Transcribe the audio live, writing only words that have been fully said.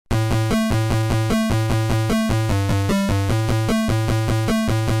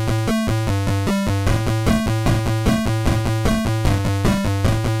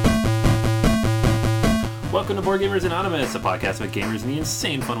Board Gamers Anonymous, a podcast about gamers and the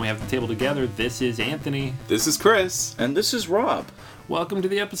insane fun we have at the table together. This is Anthony. This is Chris. And this is Rob. Welcome to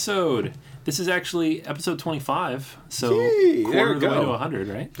the episode. This is actually episode 25, so Yay, quarter of the way to 100,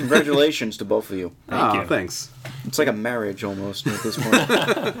 right? Congratulations to both of you. Thank you. Thanks. It's like a marriage almost at this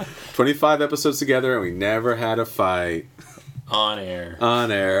point. 25 episodes together and we never had a fight. On air.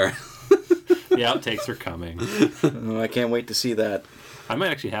 On air. The outtakes are coming. Oh, I can't wait to see that. I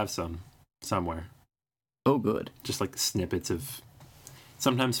might actually have some somewhere. Oh, good. Just like snippets of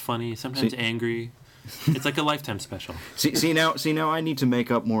sometimes funny, sometimes angry. It's like a Lifetime special. See now I need to make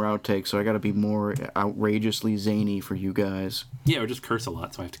up more outtakes, so I gotta be more outrageously zany for you guys. Yeah, or just curse a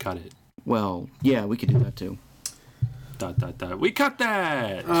lot, so I have to cut it. Well, yeah, we could do that too. ... We cut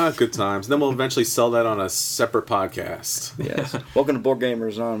that! Good times. Then we'll eventually sell that on a separate podcast. Yes. Welcome to Board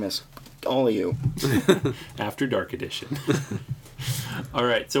Gamers Anonymous. All of you. After Dark Edition. All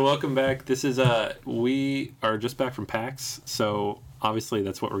right, so welcome back. This is we are just back from PAX, so obviously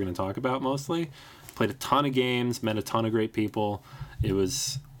that's what we're going to talk about mostly. Played a ton of games, met a ton of great people.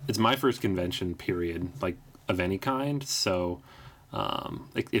 It's my first convention period, like of any kind. So,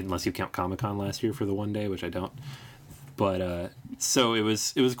 unless you count Comic-Con last year for the one day, which I don't. But so it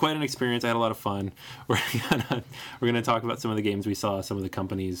was quite an experience. I had a lot of fun. We're gonna talk about some of the games we saw, some of the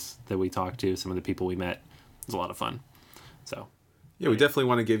companies that we talked to, some of the people we met. It was a lot of fun. So. Yeah, we definitely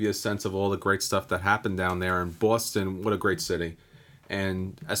want to give you a sense of all the great stuff that happened down there in Boston. What a great city.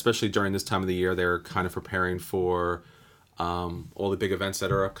 And especially during this time of the year, they're kind of preparing for all the big events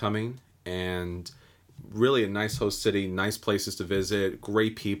that are upcoming. And really a nice host city, nice places to visit,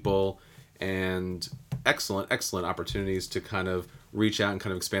 great people, and excellent opportunities to kind of reach out and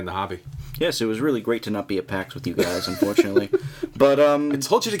kind of expand the hobby. Yes, it was really great to not be at PAX with you guys, unfortunately. But I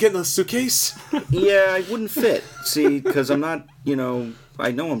told you to get in the suitcase. Yeah, I wouldn't fit. See, because I'm not,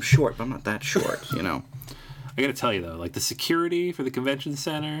 I know I'm short, but I'm not that short, I gotta tell you though, like the security for the convention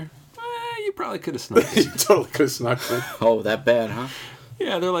center, you probably could have snuck You totally could have snuck in. Oh, that bad, huh?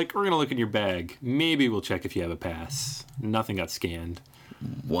 Yeah, they're like, we're gonna look in your bag. Maybe we'll check if you have a pass. Nothing got scanned.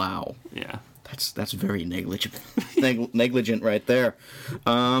 Wow. Yeah. That's very negligent. Negligent right there.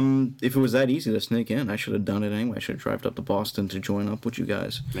 If it was that easy to sneak in, I should have done it anyway. I should have driven up to Boston to join up with you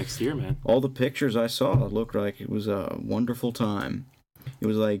guys. Next year, man. All the pictures I saw, it looked like it was a wonderful time. It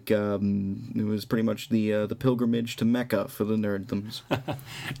was like, it was pretty much the pilgrimage to Mecca for the nerddoms.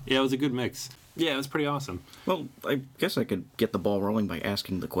 Yeah, it was a good mix. Yeah, it was pretty awesome. Well, I guess I could get the ball rolling by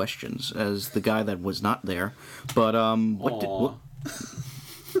asking the questions as the guy that was not there. But,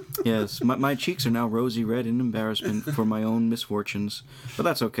 Yes, my cheeks are now rosy red in embarrassment for my own misfortunes. But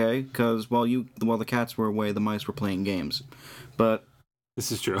that's okay, because while the cats were away, the mice were playing games. But... This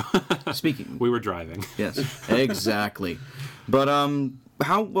is true. Speaking... We were driving. Yes, exactly. But,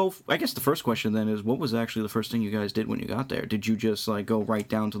 I guess the first question then is, what was actually the first thing you guys did when you got there? Did you just, go right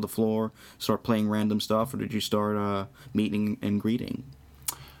down to the floor, start playing random stuff, or did you start meeting and greeting?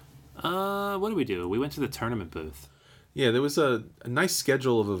 What did we do? We went to the tournament booth. Yeah, there was a nice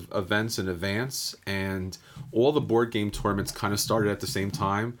schedule of events in advance, and all the board game tournaments kind of started at the same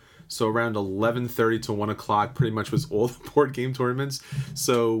time. So around 11:30 to 1 o'clock pretty much was all the board game tournaments.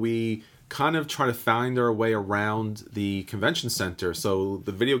 So we kind of try to find our way around the convention center. So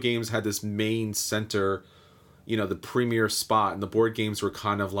the video games had this main center, the premier spot, and the board games were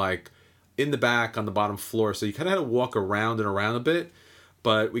kind of like in the back on the bottom floor. So you kind of had to walk around and around a bit.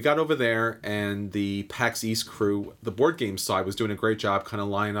 But we got over there, and the PAX East crew, the board game side, was doing a great job kind of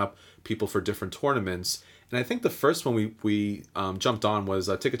lining up people for different tournaments. And I think the first one we jumped on was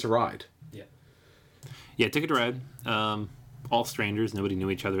Ticket to Ride. Yeah, Ticket to Ride. All strangers. Nobody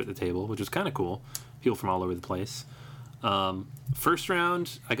knew each other at the table, which was kind of cool. People from all over the place. First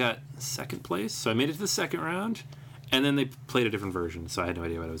round, I got second place, so I made it to the second round. And then they played a different version, so I had no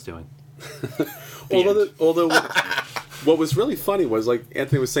idea what I was doing. Although what was really funny was, like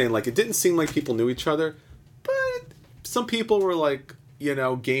Anthony was saying, like it didn't seem like people knew each other, but some people were like,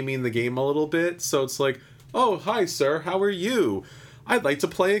 gaming the game a little bit. So it's like, oh, hi, sir, how are you? I'd like to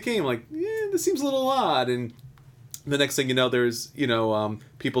play a game. Like, this seems a little odd. And the next thing you know, there's,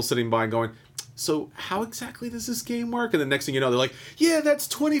 people sitting by and going, so how exactly does this game work? And the next thing you know, they're like, yeah, that's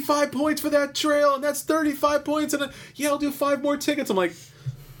 25 points for that trail, and that's 35 points, and I'll do 5 more tickets. I'm like,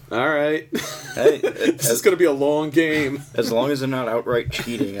 all right. Hey, this is going to be a long game. As long as they're not outright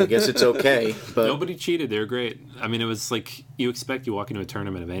cheating, I guess it's okay. But nobody cheated. They were great. I mean, it was like you walk into a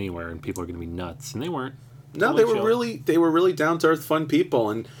tournament of anywhere and people are going to be nuts, and they weren't. No, they were really down to earth, fun people,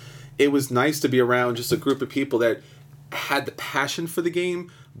 and it was nice to be around just a group of people that had the passion for the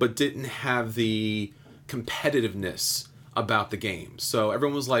game, but didn't have the competitiveness about the game. So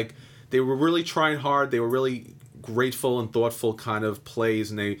everyone was like, they were really trying hard. They were really grateful and thoughtful kind of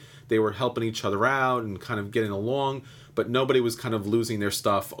plays, and they were helping each other out and kind of getting along, but nobody was kind of losing their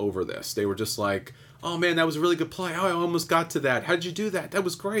stuff over this. They were just like, oh man, that was a really good play. Oh, I almost got to that. How did you do that? That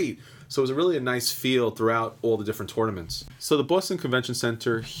was great. So it was really a nice feel throughout all the different tournaments. So the Boston Convention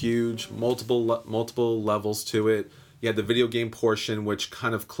Center, huge, multiple levels to it. You had the video game portion, which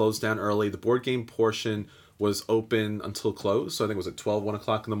kind of closed down early. The board game portion was open until close. So I think it was at 12, 1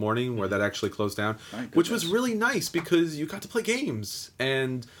 o'clock in the morning where that actually closed down, which was really nice because you got to play games.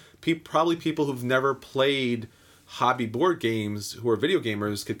 And probably people who've never played hobby board games who are video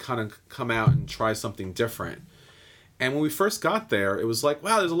gamers could kind of come out and try something different. And when we first got there, it was like,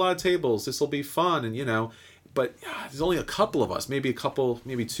 wow, there's a lot of tables. This will be fun. And, but there's only a couple of us, maybe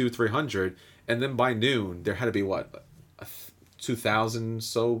 200, 300. And then by noon, there had to be 2,000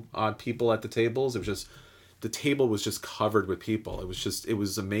 so odd people at the tables. It was just, the table was just covered with people. It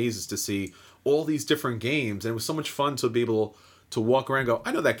was amazing to see all these different games. And it was so much fun to be able to walk around and go,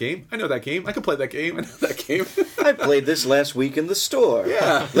 I know that game. I can play that game. I know that game. I played this last week in the store.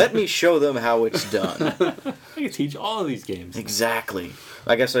 Yeah. Let me show them how it's done. I can teach all of these games. Exactly.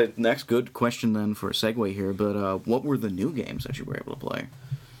 I guess next good question then for a segue here, but what were the new games that you were able to play?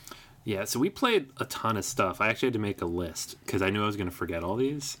 Yeah, so we played a ton of stuff. I actually had to make a list because I knew I was going to forget all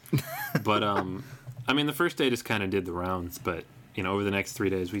these. But, I mean, the first day just kind of did the rounds, but, over the next 3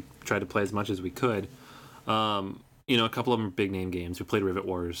 days, we tried to play as much as we could. A couple of them are big name games. We played Rivet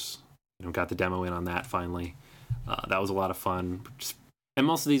Wars. Got the demo in on that finally. That was a lot of fun. And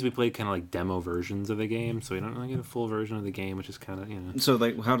most of these we played kind of like demo versions of the game, so we don't really get a full version of the game, which is kind of, So,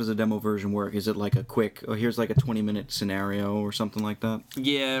 how does a demo version work? Is it like a quick, here's like a 20-minute scenario or something like that?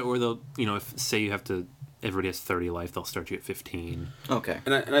 Yeah, or they'll, if say you have to, everybody has 30 life, they'll start you at 15. Okay.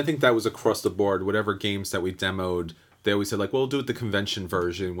 And I think that was across the board. Whatever games that we demoed, they always said, we'll do it the convention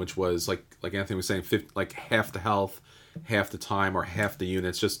version, which was, like Anthony was saying, half the health, half the time, or half the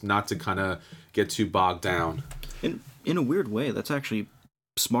units, just not to kind of get too bogged down. In a weird way, that's actually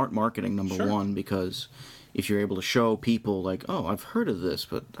smart marketing, number one, because if you're able to show people, oh, I've heard of this,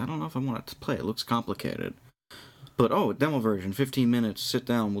 but I don't know if I want to play. It looks complicated. But, demo version, 15 minutes, sit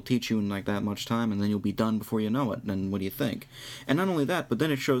down, we'll teach you in that much time, and then you'll be done before you know it. And what do you think? And not only that, but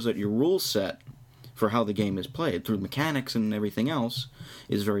then it shows that your rule set for how the game is played through mechanics and everything else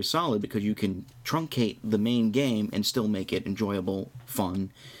is very solid because you can truncate the main game and still make it enjoyable, fun,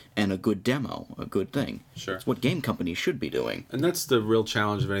 and a good demo, a good thing. Sure. It's what game companies should be doing. And that's the real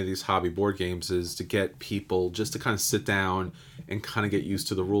challenge of any of these hobby board games is to get people just to kind of sit down and kind of get used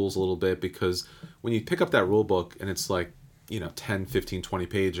to the rules a little bit, because when you pick up that rule book and it's 10, 15, 20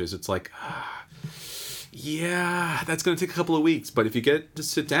 pages, it's yeah, that's going to take a couple of weeks. But if you get to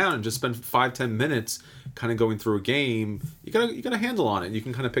sit down and just spend 5-10 minutes kind of going through a game, you got a handle on it. You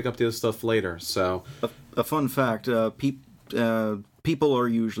can kind of pick up the other stuff later. So a fun fact, people are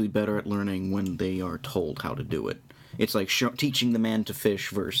usually better at learning when they are told how to do it. It's like teaching the man to fish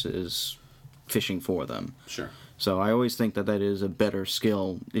versus fishing for them. Sure. So I always think that is a better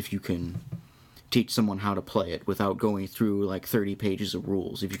skill if you can teach someone how to play it without going through 30 pages of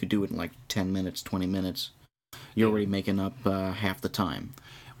rules. If you could do it in 10 minutes, 20 minutes, you're already making up half the time.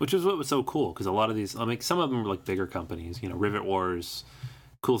 Which is what was so cool, because a lot of these, some of them were bigger companies, Rivet Wars,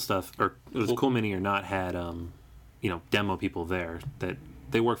 cool stuff, or it was Cool Mini or not, had, demo people there that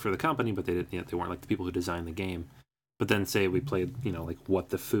they worked for the company, but they didn't, they weren't the people who designed the game. But then say we played, What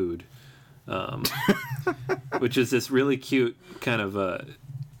the Food, which is this really cute kind of,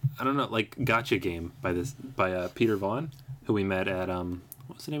 I don't know, gotcha game by Peter Vaughn, who we met at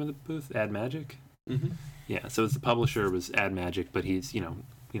what's the name of the booth? Ad Magic. Mm-hmm. Yeah, so the publisher was Ad Magic, but he's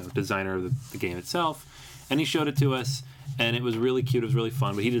designer of the game itself, and he showed it to us, and it was really cute. It was really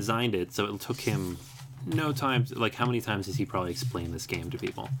fun, but he designed it, so it took him no time. How many times has he probably explained this game to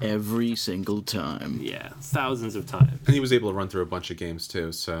people? Every single time. Yeah, thousands of times. And he was able to run through a bunch of games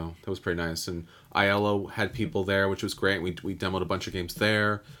too, so that was pretty nice. And ILO had people there, which was great. We demoed a bunch of games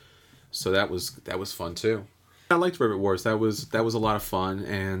there. So that was fun too. I liked Rivet Wars. That was a lot of fun,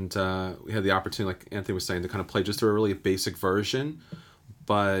 and we had the opportunity, like Anthony was saying, to kind of play just through a really basic version,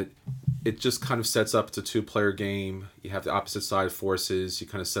 but it just kind of sets up the 2-player game. You have the opposite side forces. You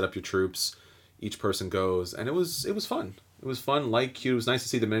kind of set up your troops. Each person goes, and it was fun. It was fun, light, cute. It was nice to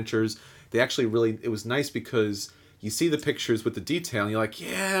see the miniatures. They actually it was nice because you see the pictures with the detail, and you're like,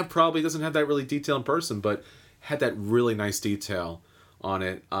 yeah, probably doesn't have that really detail in person, but had that really nice detail on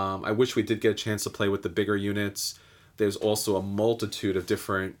it. I wish we did get a chance to play with the bigger units. There's also a multitude of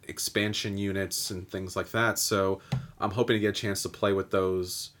different expansion units and things like that, so I'm hoping to get a chance to play with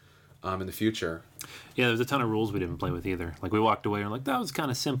those in the future. Yeah, there's a ton of rules we didn't play with either. Like, we walked away and we're like, that was kind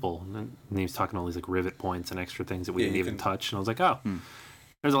of simple. And he was talking all these, like, rivet points and extra things that we didn't even touch. And I was like, oh,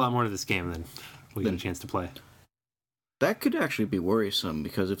 there's a lot more to this game than we got a chance to play. That could actually be worrisome,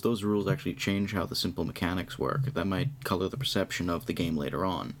 because if those rules actually change how the simple mechanics work, that might color the perception of the game later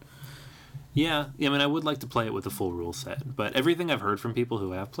on. Yeah, I mean, I would like to play it with the full rule set, but everything I've heard from people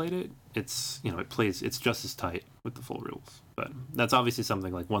who have played it, it's it's just as tight with the full rules. But that's obviously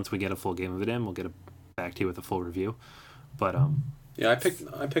something, like, once we get a full game of it in, we'll get back to you with a full review. But yeah, I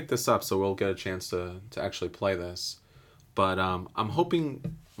picked this up, so we'll get a chance to actually play this. But I'm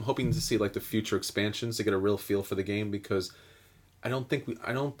hoping to see, like, the future expansions to get a real feel for the game, because I don't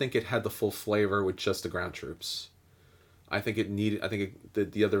think it had the full flavor with just the ground troops. I think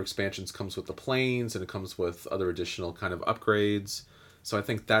the other expansions comes with the planes, and it comes with other additional kind of upgrades. So I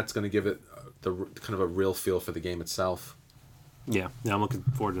think that's going to give it the kind of a real feel for the game itself. Yeah, I'm looking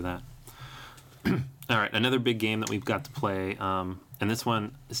forward to that. All right, another big game that we've got to play, and this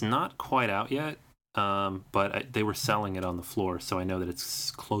one is not quite out yet, but they were selling it on the floor, so I know that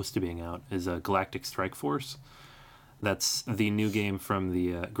it's close to being out, is Galactic Strike Force. That's the new game from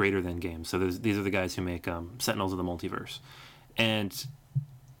the Greater Than games. So these are the guys who make Sentinels of the Multiverse. And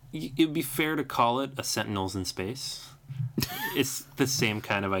it would be fair to call it a Sentinels in space. It's the same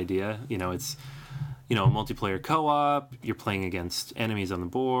kind of idea. It's a multiplayer co-op. You're playing against enemies on the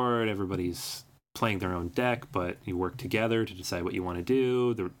board. Everybody's playing their own deck, but you work together to decide what you want to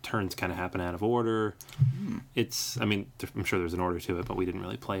do. The turns kind of happen out of order. I'm sure there's an order to it, but we didn't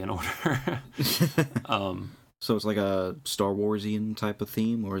really play in order. So it's like a Star Warsian type of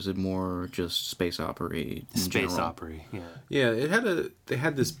theme, or is it more just space opera? Space opera, yeah. Yeah, they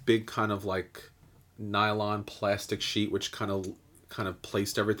had this big kind of like nylon plastic sheet which kind of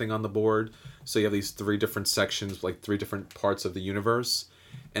placed everything on the board. So you have these 3 different sections, like 3 different parts of the universe,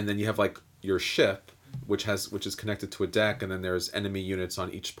 and then you have like your ship, which is connected to a deck, and then there's enemy units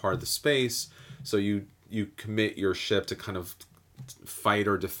on each part of the space. So you commit your ship to kind of fight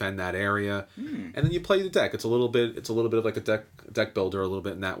or defend that area, and then you play the deck. It's a little bit of like a deck builder, a little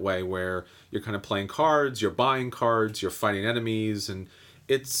bit in that way, where you're kind of playing cards, you're buying cards, you're fighting enemies, and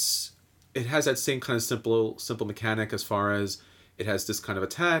it has that same kind of simple mechanic, as far as it has this kind of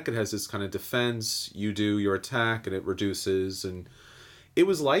attack, it has this kind of defense. You do your attack and it reduces, and it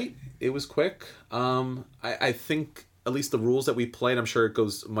was light, it was quick. I think at least the rules that we played, I'm sure it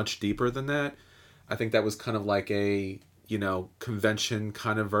goes much deeper than that. I think that was kind of like a convention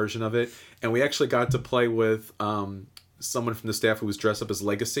kind of version of it. And we actually got to play with someone from the staff who was dressed up as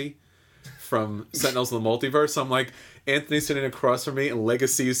Legacy from Sentinels of the Multiverse. I'm like, Anthony's sitting across from me, and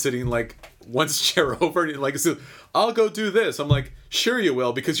Legacy is sitting like one chair over, and Legacy, I'll go do this. I'm like, sure you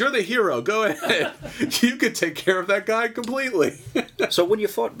will, because you're the hero. Go ahead. You could take care of that guy completely. So when you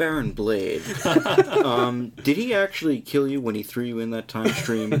fought Baron Blade, did he actually kill you when he threw you in that time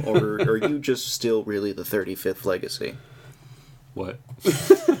stream, or are you just still really the 35th Legacy? What?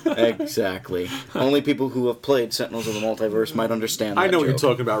 Exactly. Only people who have played Sentinels of the Multiverse might understand that I know joke. what you're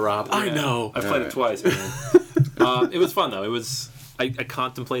talking about, Rob. Yeah. I know. I played it twice, man. It was fun, though. It was. I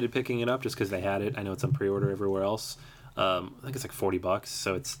contemplated picking it up just because they had it. I know it's on pre-order everywhere else. I think it's like $40,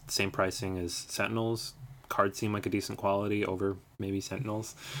 so it's the same pricing as Sentinels. Cards seem like a decent quality over maybe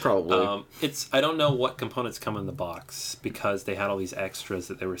Sentinels. Probably. I don't know what components come in the box, because they had all these extras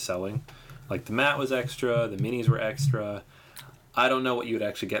that they were selling. Like the mat was extra, the minis were extra. I don't know what you would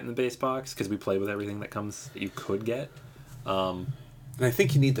actually get in the base box, because we played with everything that you could get. And I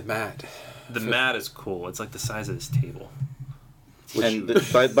think you need the mat. The mat is cool. It's like the size of this table. And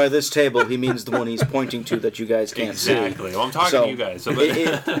by this table, he means the one he's pointing to that you guys can't see. Exactly. Well, I'm talking to you guys. So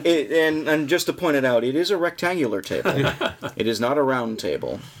and just to point it out, it is a rectangular table. It is not a round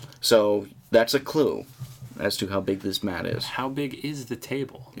table. So that's a clue as to how big this mat is. How big is the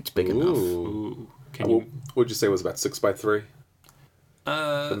table? It's big enough. Ooh. Can you... What would you say it was, about 6x3?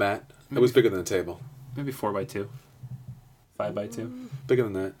 The mat? It was bigger than the table. Maybe 4x2. 5x2. Bigger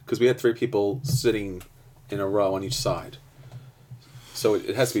than that, because we had 3 people sitting in a row on each side. So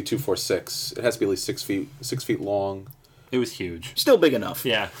it has to be 2, 4, 6. It has to be at least 6 feet long. It was huge. Still big enough.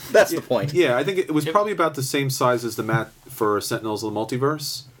 Yeah. That's the point. Yeah, I think it was probably about the same size as the mat for Sentinels of the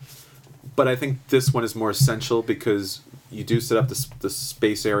Multiverse. But I think this one is more essential, because you do set up the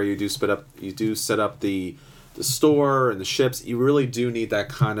space area, you do set up the store and the ships. You really do need that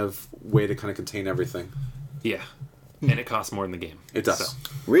kind of way to kind of contain everything. Yeah. And it costs more than the game. It does. So,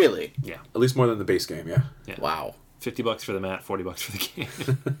 Really? yeah. At least more than the base game, yeah. Wow. $50 for the mat, $40 for the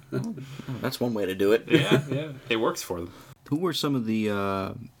game. That's one way to do it. Yeah. It works for them. Who were some of the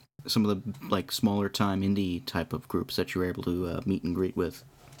like smaller time indie type of groups that you were able to meet and greet with?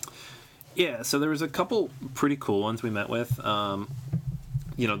 Yeah, so there was a couple pretty cool ones we met with.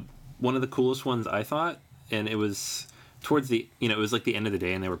 You know, one of the coolest ones I thought, and it was towards the, you know, it was like the end of the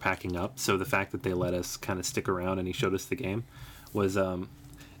day and they were packing up. So the fact that they let us kind of stick around and he showed us the game was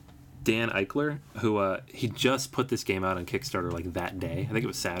Dan Eichler, who he just put this game out on Kickstarter like that day. I think it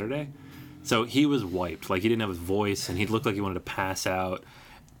was Saturday. So he was wiped. Like he didn't have his voice and he looked like he wanted to pass out.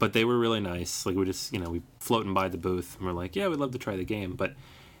 But they were really nice. Like we just, you know, we floating by the booth and we're like, yeah, we'd love to try the game. But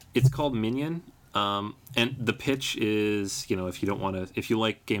it's called Minion. And the pitch is, you know, if you don't want to, if you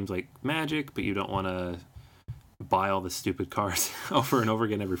like games like Magic, but you don't want to buy all the stupid cards over and over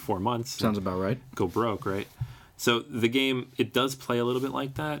again every 4 months. Sounds about right. Go broke, right? So the game, it does play a little bit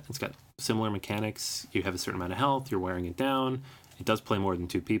like that. It's got similar mechanics. You have a certain amount of health. You're wearing it down. It does play more than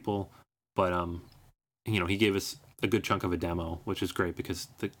 2 people. But, you know, he gave us a good chunk of a demo, which is great because,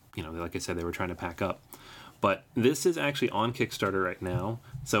 you know, like I said, they were trying to pack up. But this is actually on Kickstarter right now.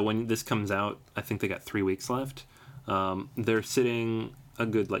 So when this comes out, I think they got 3 weeks left. They're sitting a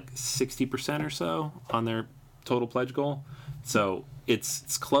good like 60% or so on their total pledge goal. So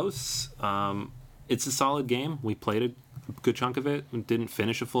it's close. It's a solid game. We played a good chunk of it. We didn't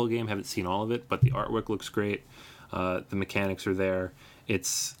finish a full game. Haven't seen all of it, but the artwork looks great. The mechanics are there.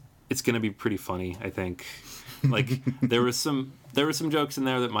 It's going to be pretty funny, I think. Like there was some jokes in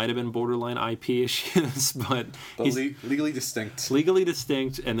there that might have been borderline IP issues, but legally distinct. Legally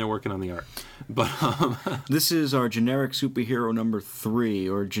distinct, and they're working on the art. But this is our generic superhero number 3,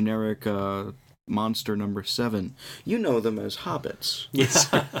 or generic monster number 7. You know them as hobbits.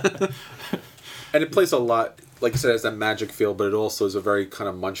 Yes. And it plays a lot, like I said, it has that magic feel, but it also is a very kind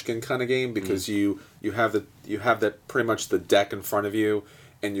of Munchkin kind of game because you have that pretty much the deck in front of you.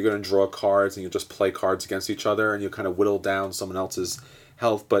 And you're going to draw cards, and you just play cards against each other, and you kind of whittle down someone else's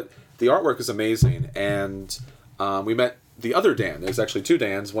health. But the artwork is amazing, and we met the other Dan. There's actually 2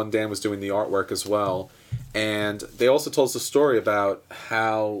 Dans. One Dan was doing the artwork as well, and they also told us a story about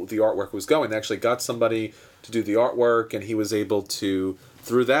how the artwork was going. They actually got somebody to do the artwork, and he was able to,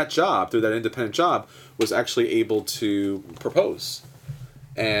 through that independent job, was actually able to propose.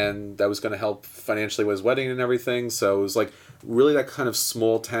 And that was going to help financially with his wedding and everything. So it was like really that kind of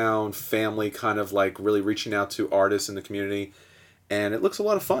small town family kind of like really reaching out to artists in the community. And it looks a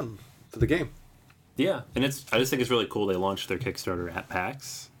lot of fun for the game. Yeah, and I just think it's really cool they launched their Kickstarter at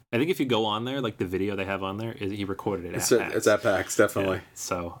PAX. I think if you go on there, like the video they have on there, he recorded it at PAX. It's at PAX, definitely. Yeah,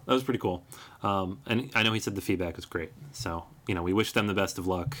 so that was pretty cool. And I know he said the feedback was great. So, you know, we wish them the best of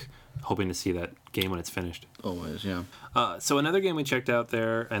luck, hoping to see that game when it's finished. Always, yeah. So another game we checked out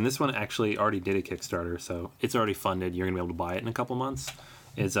there, and this one actually already did a Kickstarter, so it's already funded. You're going to be able to buy it in a couple months,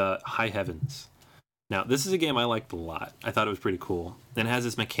 is High Heavens. Now, this is a game I liked a lot. I thought it was pretty cool. And it has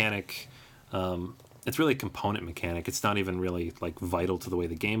this mechanic... it's really a component mechanic. It's not even really like vital to the way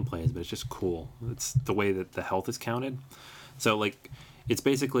the game plays, but it's just cool. It's the way that the health is counted. So like it's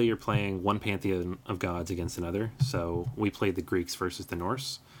basically you're playing one pantheon of gods against another. So we played the Greeks versus the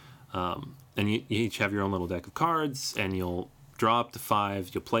Norse. And you each have your own little deck of cards, and you'll draw up to 5.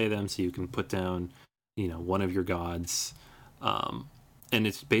 You'll play them so you can put down, you know, one of your gods. And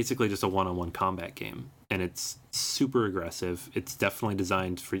it's basically just a one-on-one combat game. And it's super aggressive. It's definitely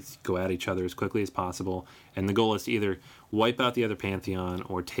designed for you to go at each other as quickly as possible. And the goal is to either wipe out the other pantheon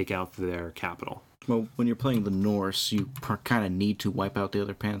or take out their capital. Well, when you're playing the Norse, you kind of need to wipe out the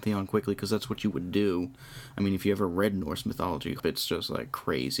other pantheon quickly because that's what you would do. I mean, if you ever read Norse mythology, it's just like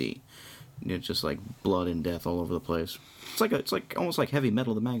crazy. It's just like blood and death all over the place. It's like almost like Heavy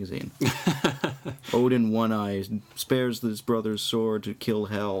Metal, the magazine. Odin, One Eye, spares his brother's sword to kill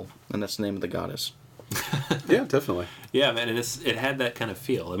Hel, and that's the name of the goddess. Yeah, definitely. Yeah, man, and it had that kind of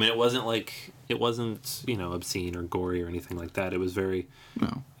feel. I mean, it wasn't you know, obscene or gory or anything like that. It was very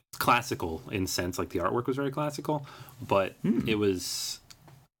classical in sense. Like the artwork was very classical, but it was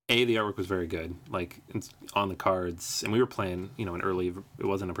the artwork was very good. Like it's on the cards, and we were playing, you know, it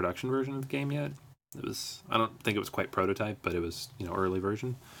wasn't a production version of the game yet. It was, I don't think it was quite prototype, but it was, you know, early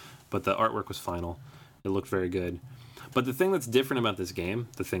version. But the artwork was final. It looked very good. But the thing that's different about this game,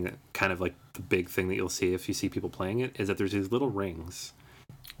 the thing that kind of like the big thing that you'll see if you see people playing it, is that there's these little rings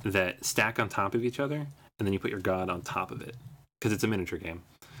that stack on top of each other, and then you put your god on top of it, because it's a miniature game.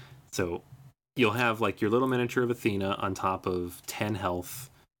 So you'll have like your little miniature of Athena on top of 10 health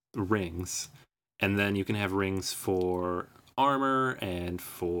rings, and then you can have rings for armor and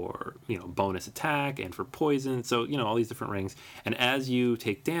for, you know, bonus attack and for poison. So, you know, all these different rings. And as you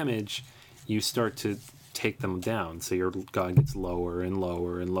take damage, you start to take them down. So your god gets lower and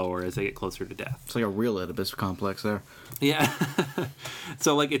lower and lower as they get closer to death. It's like a real Oedipus complex there. Yeah.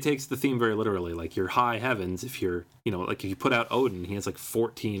 So like it takes the theme very literally. Like your high heavens, if you're, like if you put out Odin, he has like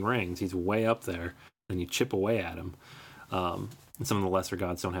 14 rings. He's way up there, and you chip away at him. And some of the lesser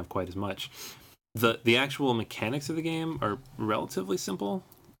gods don't have quite as much. The actual mechanics of the game are relatively simple,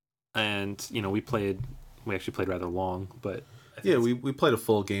 and we actually played rather long, but yeah, we played a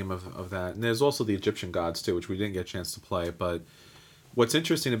full game of that. And there's also the Egyptian gods too, which we didn't get a chance to play. But what's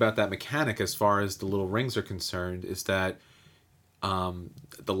interesting about that mechanic, as far as the little rings are concerned, is that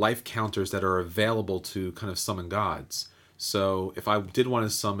the life counters that are available to kind of summon gods. So if I did want to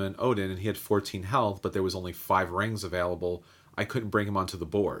summon Odin and he had 14 health, but there was only 5 rings available, I couldn't bring him onto the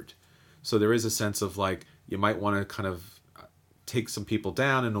board. So there is a sense of like, you might want to kind of take some people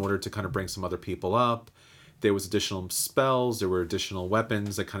down in order to kind of bring some other people up. There was additional spells, there were additional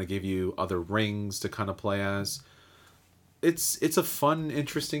weapons that kind of gave you other rings to kind of play as. It's a fun,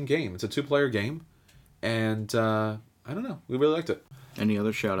 interesting game. It's a 2-player game, and I don't know, we really liked it. Any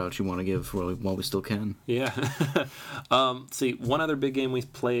other shout-outs you want to give while we still can? Yeah. See, one other big game we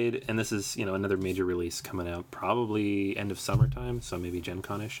played, and this is, another major release coming out probably end of summertime, so maybe Gen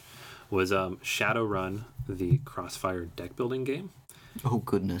Con-ish, was Shadowrun, the Crossfire deck building game. Oh,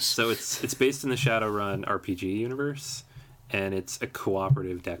 goodness. So it's based in the Shadowrun RPG universe, and it's a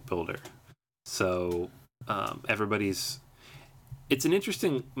cooperative deck builder. So it's an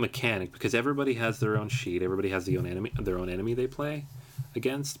interesting mechanic because everybody has their own sheet, everybody has their own enemy they play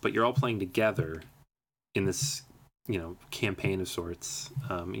against, but you're all playing together in this, campaign of sorts.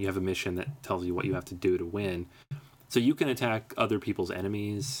 You have a mission that tells you what you have to do to win. So you can attack other people's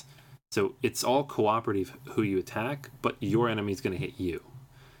enemies. So it's all cooperative who you attack, but your enemy's going to hit you.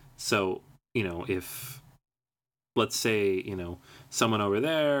 So, if, let's say, someone over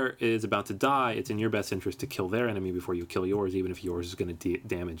there is about to die, it's in your best interest to kill their enemy before you kill yours, even if yours is going to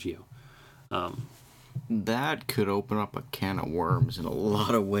damage you. That could open up a can of worms in a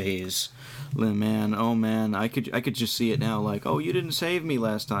lot of ways. Man, oh man, I could just see it now, like, oh, you didn't save me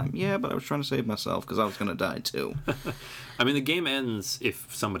last time. Yeah, but I was trying to save myself because I was going to die too. I mean, the game ends if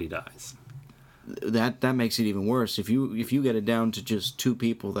somebody dies. That makes it even worse. If you get it down to just 2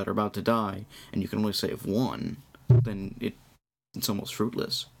 people that are about to die, and you can only save 1, then it's almost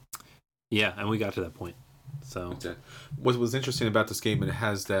fruitless. Yeah, and we got to that point. So what was interesting about this game, it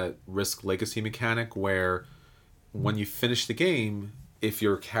has that risk legacy mechanic where when you finish the game, if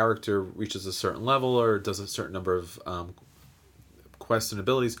your character reaches a certain level or does a certain number of quests and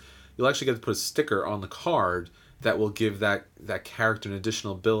abilities, you'll actually get to put a sticker on the card that will give that character an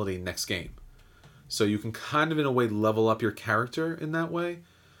additional ability next game. So you can kind of, in a way, level up your character in that way.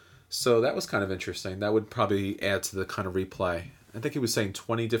 So that was kind of interesting. That would probably add to the kind of replay. I think he was saying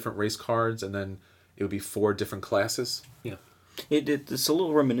 20 different race cards, and then it would be 4 different classes. Yeah. It's a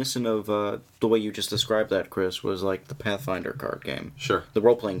little reminiscent of the way you just described that, Chris, was like the Pathfinder card game. Sure. The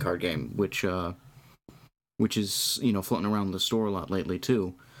role-playing card game, which is, floating around the store a lot lately,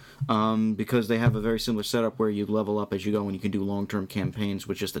 too. Because they have a very similar setup where you level up as you go and you can do long-term campaigns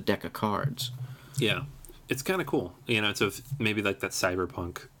with just a deck of cards. Yeah. It's kind of cool. So maybe like that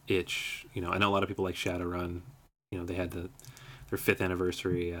cyberpunk itch. I know a lot of people like Shadowrun. They had their 5th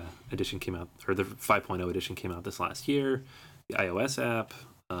anniversary edition came out, or the 5.0 edition came out this last year. The iOS app.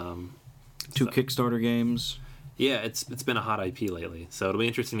 2 Kickstarter games. Yeah, it's been a hot IP lately. So it'll be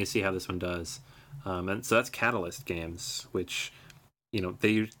interesting to see how this one does. And so that's Catalyst Games, which,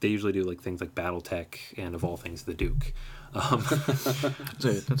 they usually do like things like BattleTech and, of all things, the Duke.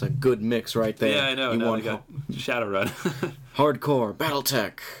 That's a good mix right there. Yeah, I know. Now they got Shadowrun. Hardcore,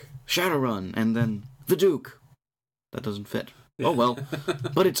 BattleTech, Shadowrun, and then the Duke. That doesn't fit. Yeah. Oh well.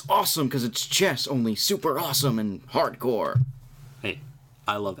 But it's awesome because it's chess, only super awesome and hardcore. Hey,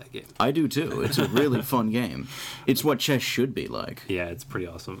 I love that game. I do too. It's a really fun game. It's what chess should be like. Yeah, it's pretty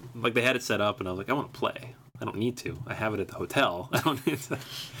awesome. Like, they had it set up, and I was like, I want to play. I don't need to. I have it at the hotel. I don't need to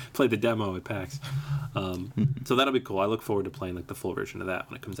play the demo at PAX. So that'll be cool. I look forward to playing like the full version of that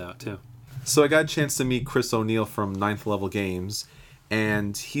when it comes out too. So I got a chance to meet Chris O'Neill from Ninth Level Games,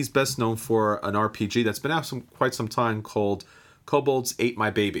 and he's best known for an RPG that's been out quite some time called Kobolds Ate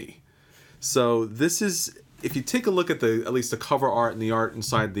My Baby. So this is, if you take a look at at least the cover art and the art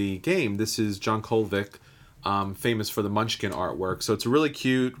inside the game, this is John Kolvik, famous for the Munchkin artwork. So it's really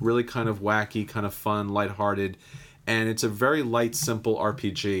cute, really kind of wacky, kind of fun, lighthearted, and it's a very light, simple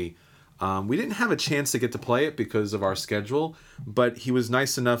RPG. We didn't have a chance to get to play it because of our schedule, but he was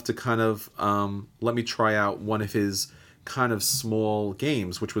nice enough to kind of let me try out one of his kind of small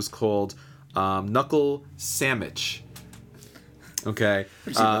games, which was called Knuckle Sandwich. Okay.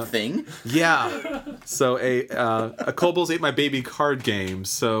 Is it a thing? Yeah. So a Kobolds Ate My Baby card game.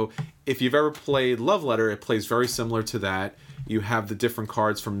 So if you've ever played Love Letter, it plays very similar to that. You have the different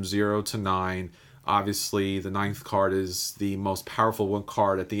cards from 0 to 9. Obviously, the 9th card is the most powerful one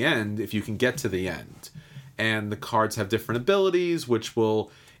card at the end, if you can get to the end. And the cards have different abilities, which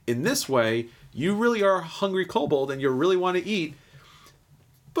will, in this way, you really are a hungry kobold and you really want to eat.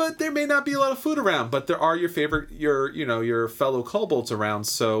 But there may not be a lot of food around, but there are your fellow kobolds around,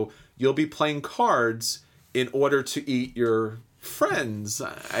 so you'll be playing cards in order to eat your friends,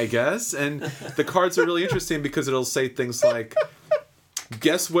 I guess. And the cards are really interesting because it'll say things like,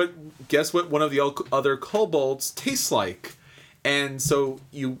 guess what one of the other kobolds tastes like. And so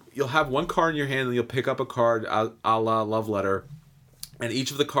you'll have one card in your hand and you'll pick up a card a la Love Letter. And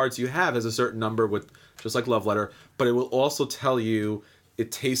each of the cards you have has a certain number with just like Love Letter, but it will also tell you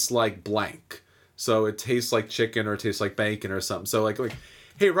it tastes like blank. So it tastes like chicken or it tastes like bacon or something. So like,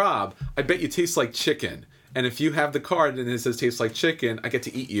 hey Rob, I bet you taste like chicken. And if you have the card and it says tastes like chicken, I get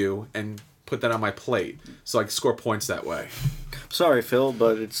to eat you and put that on my plate. So I can score points that way. Sorry, Phil,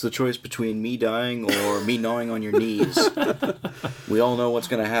 but it's the choice between me dying or me gnawing on your knees. We all know what's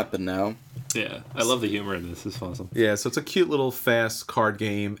going to happen now. Yeah, I love the humor in this. It's awesome. Yeah, so it's a cute little fast card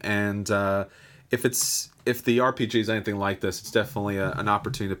game, and if the RPG is anything like this, it's definitely an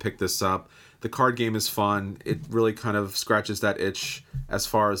opportunity to pick this up. The card game is fun. It really kind of scratches that itch as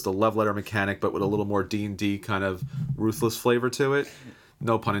far as the Love Letter mechanic, but with a little more D&D kind of ruthless flavor to it.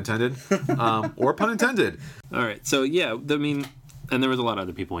 No pun intended. Or pun intended. All right, so yeah, I mean, and there was a lot of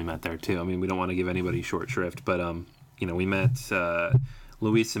other people we met there too. I mean, we don't want to give anybody short shrift, but we met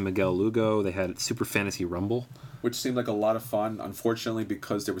Luis and Miguel Lugo. They had Super Fantasy Rumble, which seemed like a lot of fun. Unfortunately,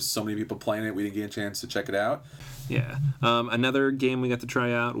 because there was so many people playing it, we didn't get a chance to check it out. Yeah. Another game we got to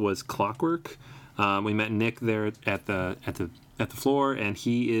try out was Clockwork. We met Nick there at the floor, and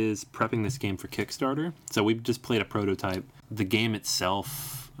he is prepping this game for Kickstarter. So we just played a prototype. The game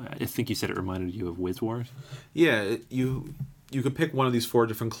itself, I think you said it reminded you of Wiz Wars. Yeah, you could pick one of these 4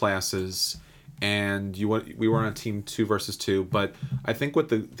 different classes, and we were on a team 2 versus 2. But I think what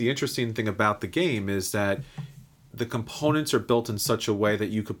the interesting thing about the game is that the components are built in such a way that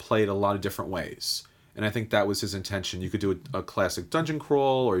you could play it a lot of different ways. And I think that was his intention. You could do a classic dungeon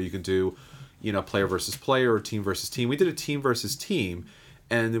crawl, or you could do, player versus player or team versus team. We did a team versus team,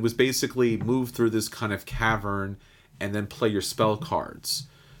 and it was basically move through this kind of cavern and then play your spell cards.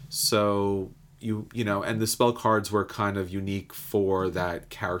 So and the spell cards were kind of unique for that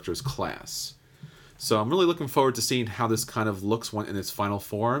character's class. So I'm really looking forward to seeing how this kind of looks in its final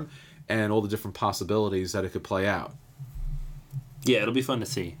form and all the different possibilities that it could play out. Yeah, it'll be fun to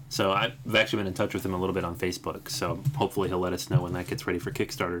see. So I've actually been in touch with him a little bit on Facebook, so hopefully he'll let us know when that gets ready for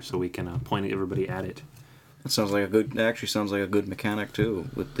Kickstarter so we can point everybody at it. That sounds like a good mechanic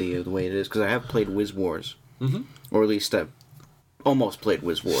too, with the way it is, because I have played Wiz Wars. Mm-hmm. Or at least I almost played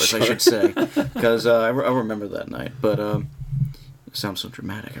Wiz Wars, sure. I should say, because I remember that night. But it sounds so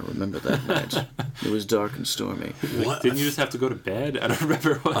dramatic. I remember that night. It was dark and stormy. What? Didn't you just have to go to bed? I don't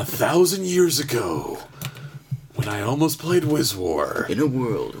remember what. 1,000 years ago, when I almost played Wiz War. In a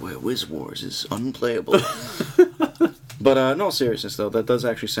world where Wiz Wars is unplayable. But in all seriousness, though, that does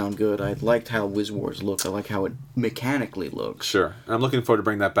actually sound good. I liked how Wiz Wars looked. I like how it mechanically looks. Sure. I'm looking forward to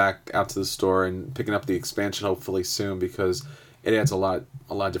bringing that back out to the store and picking up the expansion hopefully soon, because it adds a lot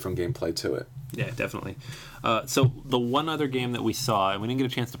of different gameplay to it. Yeah, definitely. So the one other game that we saw, and we didn't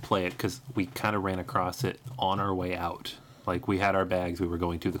get a chance to play it because we kind of ran across it on our way out. Like, we had our bags, we were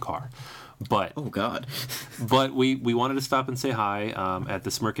going to the car. But oh God! But we wanted to stop and say hi at the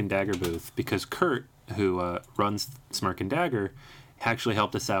Smirk and Dagger booth, because Kurt, who runs Smirk and Dagger, actually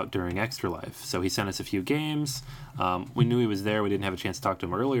helped us out during Extra Life. So he sent us a few games. We knew he was there. We didn't have a chance to talk to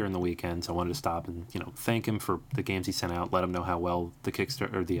him earlier in the weekend, so I wanted to stop and thank him for the games he sent out, let him know how well the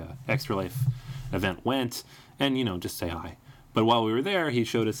Kickstarter or the Extra Life event went, and just say hi. But while we were there, he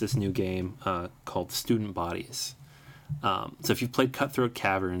showed us this new game called Student Bodies. So if you've played Cutthroat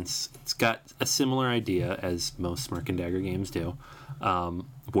Caverns, it's got a similar idea as most Smirk and Dagger games do,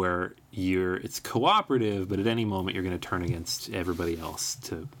 where it's cooperative, but at any moment you're going to turn against everybody else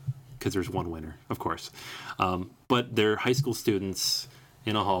because there's one winner, of course. But they're high school students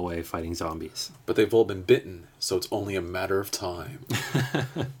in a hallway fighting zombies. But they've all been bitten, so it's only a matter of time.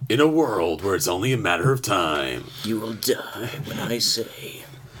 In a world where it's only a matter of time. You will die when I say.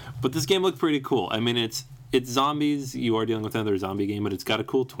 But this game looked pretty cool. I mean, it's it's zombies. You are dealing with another zombie game, but it's got a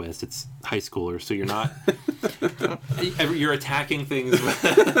cool twist. It's high schoolers, so you're not you're attacking things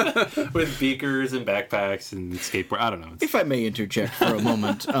with beakers and backpacks and skateboard. I don't know. If I may interject for a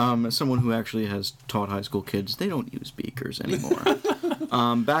moment, as someone who actually has taught high school kids, they don't use beakers anymore.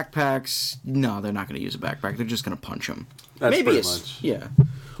 Backpacks, no, they're not going to use a backpack. They're just going to punch them. That's Maybe pretty much. Yeah.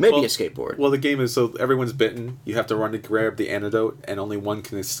 Maybe Well- a skateboard. Well, the game is so everyone's bitten. You have to run to grab the antidote, and only one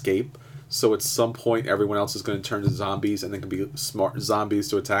can escape. So at some point, everyone else is going to turn to zombies, and they can be smart zombies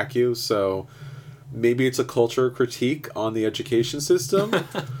to attack you. So maybe it's a culture critique on the education system,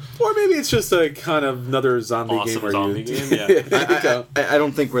 or maybe it's just a kind of another zombie Awesome game. Where zombie you, game, yeah. There you go. I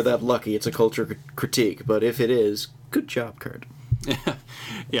don't think we're that lucky. It's a culture critique, but if it is, good job, Kurt.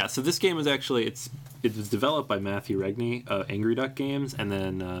 Yeah, so this game is actually it was developed by Matthew Regney, Angry Duck Games, and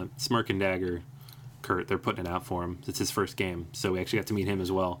then Smirk and Dagger, Kurt. They're putting it out for him. It's his first game, so we actually got to meet him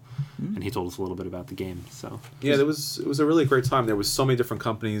as well, and he told us a little bit about the game. So Yeah, it was a really great time. There was so many different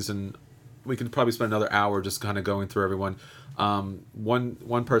companies, and we could probably spend another hour just kind of going through everyone.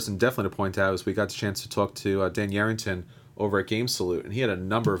 One person definitely to point out is we got the chance to talk to Dan Yarrington over at Game Salute, and he had a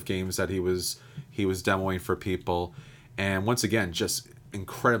number of games that he was demoing for people, and once again, just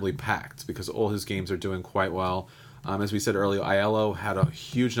incredibly packed because all his games are doing quite well. As we said earlier, ILO had a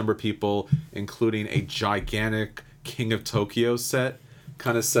huge number of people, including a gigantic King of Tokyo set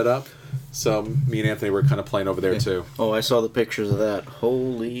kind of set up. So me and Anthony were kind of playing over there too. Oh, I saw the pictures of that.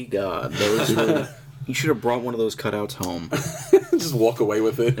 Holy God. Those were... You should have brought one of those cutouts home. Just walk away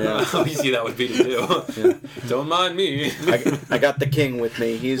with it. Yeah. how easy that would be to do. Yeah. Don't mind me. I got the king with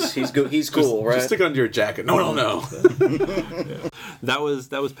me. He's good. He's cool, right? Just stick it under your jacket. No. That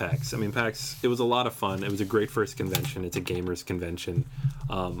was PAX. I mean, PAX. It was a lot of fun. It was a great first convention. It's a gamers convention.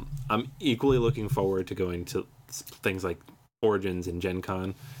 I'm equally looking forward to going to things like Origins and Gen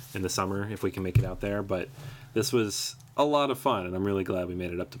Con in the summer if we can make it out there. But this was a lot of fun, and I'm really glad we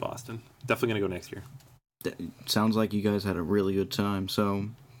made it up to Boston. Definitely gonna go next year. Sounds like you guys had a really good time. So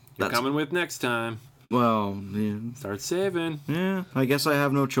You're coming with next time. Well, yeah. Start saving. Yeah, I guess I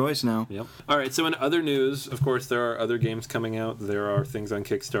have no choice now. Yep. All right. So in other news, of course, there are other games coming out. There are things on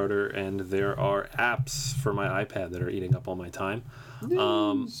Kickstarter, and there are apps for my iPad that are eating up all my time.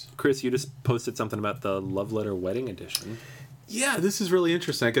 Chris, you just posted something about the Love Letter Wedding Edition. Yeah, this is really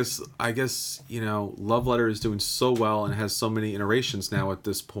interesting. I guess Love Letter is doing so well and has so many iterations now at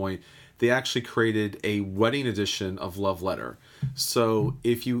this point. They actually created a wedding edition of Love Letter. So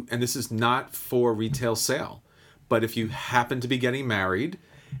and this is not for retail sale, but if you happen to be getting married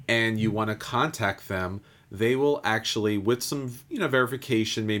and you want to contact them, they will actually, with some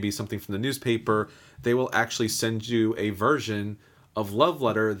verification, maybe something from the newspaper, they will actually send you a version of Love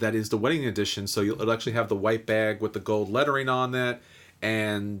Letter that is the wedding edition. So it'll actually have the white bag with the gold lettering on that,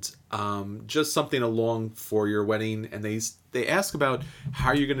 and just something along for your wedding. And they ask about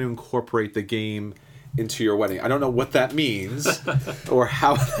how you're going to incorporate the game into your wedding. I don't know what that means or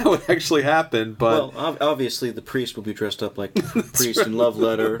how that would actually happen, but Well, obviously the priest will be dressed up like the priest in Love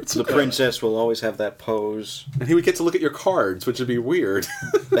Letter. The princess will always have that pose. and he would get to look at your cards, which would be weird.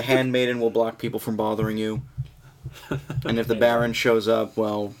 The handmaiden will block people from bothering you. And if the Baron shows up,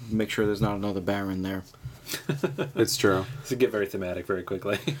 well, make sure there's not another Baron there. It's true. To get very thematic very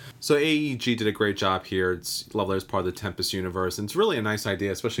quickly. So AEG did a great job here. Love Letter is part of the Tempest universe, and it's really a nice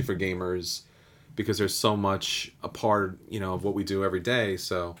idea, especially for gamers, because there's so much a part of what we do every day.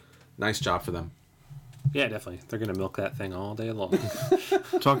 So nice job for them. Yeah, definitely. They're going to milk that thing all day long.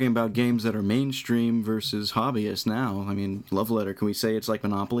 Talking about games that are mainstream versus hobbyist now, I mean, Love Letter, can we say it's like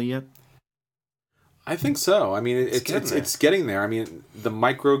Monopoly yet? I think so. I mean, it's getting there. I mean, the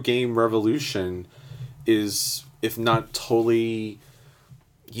micro game revolution is, if not totally,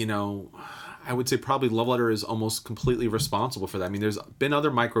 I would say probably Love Letter is almost completely responsible for that. I mean, there's been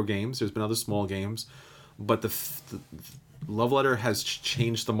other micro games, there's been other small games, but the Love Letter has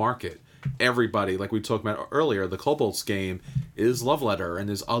changed the market. Everybody, like we talked about earlier, the Kobolds game is Love Letter, and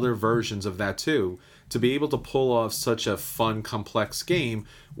there's other versions of that too. To be able to pull off such a fun, complex game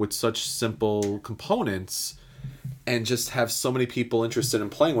with such simple components and just have so many people interested in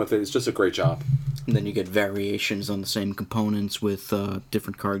playing with it is just a great job. And then you get variations on the same components with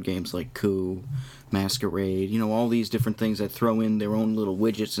different card games like Coup, Masquerade, all these different things that throw in their own little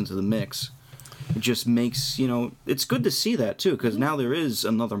widgets into the mix. It just makes, it's good to see that too, because now there is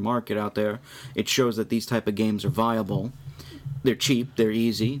another market out there. It shows that these type of games are viable. They're cheap, they're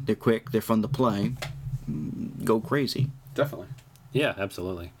easy, they're quick, they're fun to play. Go crazy. Definitely. Yeah,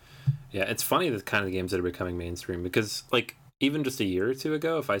 absolutely. Yeah, it's funny the kind of games that are becoming mainstream because, like, even just a year or two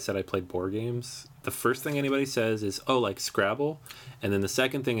ago, if I said I played board games, the first thing anybody says is, oh, like Scrabble. And then the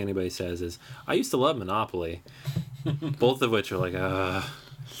second thing anybody says is, I used to love Monopoly. Both of which are like,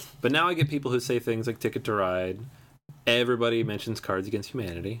 But now I get people who say things like Ticket to Ride. Everybody mentions Cards Against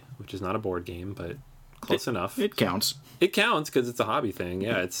Humanity, which is not a board game, but close enough. It counts. It counts because it's a hobby thing.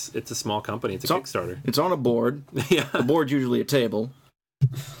 Yeah, it's a small company. It's a Kickstarter. It's on a board. Yeah. The board's usually a table.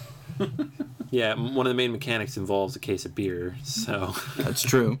 Yeah, one of the main mechanics involves a case of beer, so... That's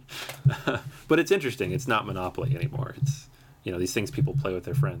true. But it's interesting. It's not Monopoly anymore. It's, these things people play with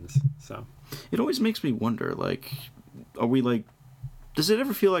their friends, so... It always makes me wonder, like, are we, like... Does it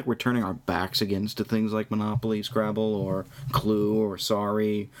ever feel like we're turning our backs against to things like Monopoly, Scrabble, or Clue, or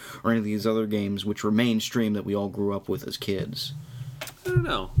Sorry, or any of these other games which were mainstream that we all grew up with as kids? I don't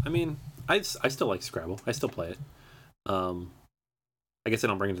know. I mean, I still like Scrabble. I still play it. I guess I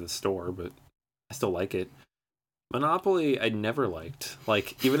don't bring it to the store, but I still like it. Monopoly, I never liked.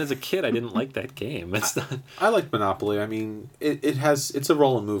 Like, even as a kid, I didn't like that game. It's not... I like Monopoly. I mean, it's a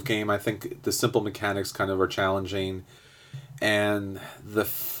roll and move game. I think the simple mechanics kind of are challenging. And the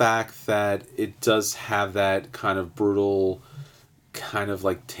fact that it does have that kind of brutal, kind of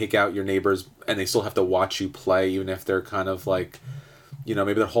like take out your neighbors and they still have to watch you play, even if they're kind of like,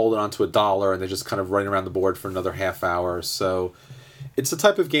 maybe they're holding on to $1 and they're just kind of running around the board for another half hour. So it's the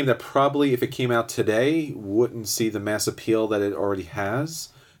type of game that probably, if it came out today, wouldn't see the mass appeal that it already has,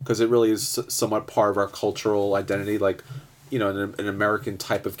 because it really is somewhat part of our cultural identity, like, an American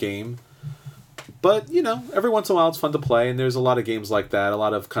type of game. But, every once in a while it's fun to play, and there's a lot of games like that, a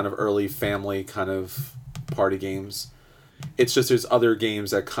lot of kind of early family kind of party games. It's just there's other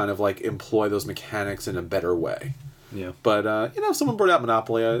games that kind of like employ those mechanics in a better way. Yeah. But, if someone brought out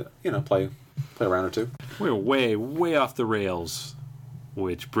Monopoly, play a round or two. We're way, way off the rails.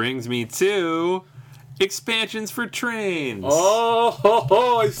 Which brings me to expansions for trains.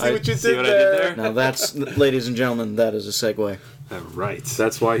 Oh, I see what you did what there. I did there? Now that's, ladies and gentlemen, that is a segue. Right.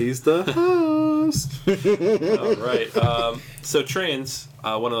 That's why he's the host. All right. So trains,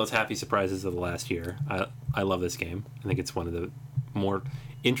 one of those happy surprises of the last year. I love this game. I think it's one of the more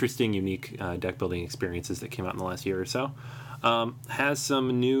interesting, unique deck building experiences that came out in the last year or so. Has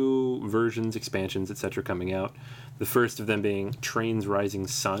some new versions, expansions, etc. coming out. The first of them being Trains Rising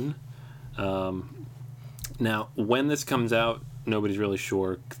Sun. Now, when this comes out, nobody's really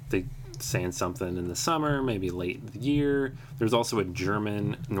sure. They saying something in the summer, maybe late in the year. There's also a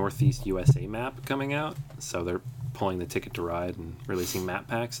German Northeast USA map coming out, so they're pulling the Ticket to Ride and releasing map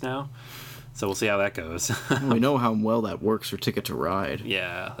packs now. So we'll see how that goes. We know how well that works for Ticket to Ride.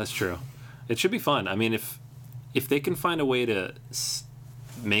 Yeah, that's true. It should be fun. I mean, if they can find a way to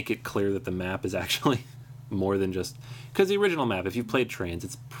make it clear that the map is actually more than just... Because the original map, if you've played Trains,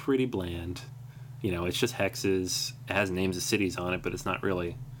 it's pretty bland. It's just hexes. It has names of cities on it, but it's not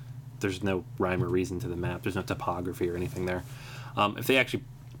really... There's no rhyme or reason to the map. There's no topography or anything there. If they actually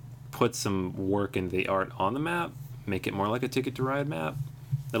put some work into the art on the map, make it more like a Ticket to Ride map,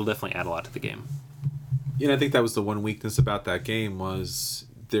 that'll definitely add a lot to the game. I think that was the one weakness about that game, was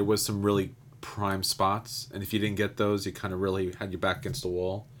there was some really prime spots, and if you didn't get those, you kind of really had your back against the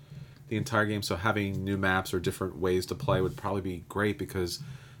wall the entire game. So having new maps or different ways to play would probably be great, because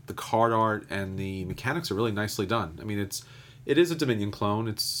the card art and the mechanics are really nicely done. I mean, it is a Dominion clone.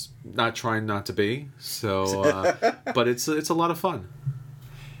 It's not trying not to be. So, but it's a lot of fun.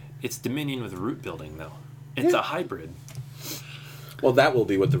 It's Dominion with root building, though. It's a hybrid. Well, that will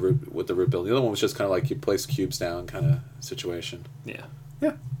be with the root building. The other one was just kind of like you place cubes down kind of situation. Yeah.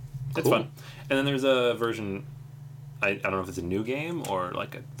 Yeah. It's fun. And then there's a version, I don't know if it's a new game or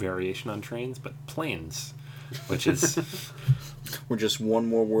like a variation on Trains, but Planes, which is... We're just one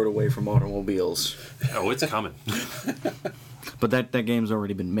more word away from automobiles. Oh, it's coming. But that game's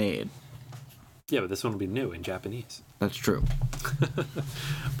already been made. Yeah, but this one will be new in Japanese. That's true.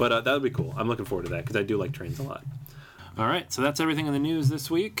 But that would be cool. I'm looking forward to that because I do like Trains a lot. All right, so that's everything in the news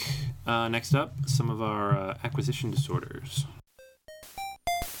this week. Next up, some of our acquisition disorders.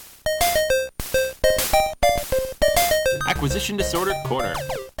 Acquisition Disorder Corner.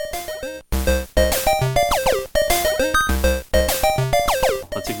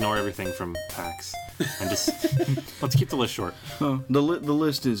 Let's ignore everything from PAX and just let's keep the list short. Oh, the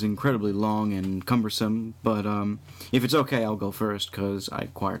list is incredibly long and cumbersome, but if it's okay, I'll go first because I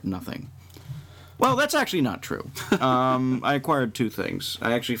acquired nothing. Well, that's actually not true. I acquired two things.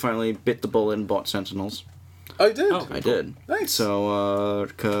 I actually finally bit the bullet and bought Sentinels. Oh, you did? Oh, I did. Nice. So,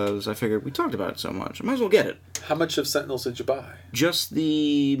 because I figured we talked about it so much, I might as well get it. How much of Sentinels did you buy? Just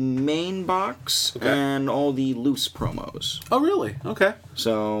the main box and all the loose promos. Oh, really? Okay.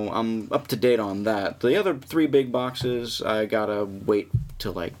 So I'm up to date on that. The other three big boxes, I gotta wait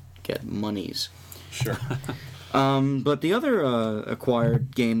till I get monies. Sure. But the other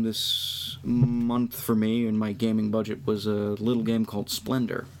acquired game this month for me in my gaming budget was a little game called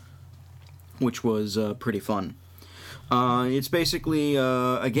Splendor, which was pretty fun. It's basically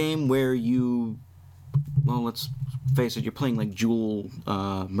a game where let's face it, you're playing like jewel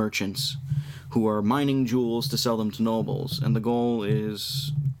merchants who are mining jewels to sell them to nobles, and the goal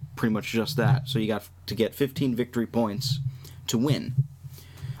is pretty much just that. So you got to get 15 victory points to win.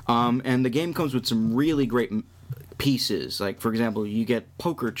 And the game comes with some really great pieces. Like, for example, you get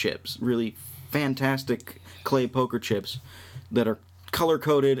poker chips, really fantastic clay poker chips that are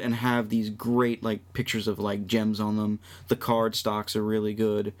color-coded and have these great, like, pictures of, like, gems on them. The card stocks are really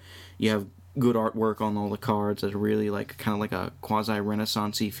good. You have good artwork on all the cards that are really, like, kind of like a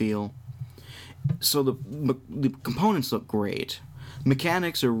quasi-Renaissance-y feel. So the components look great.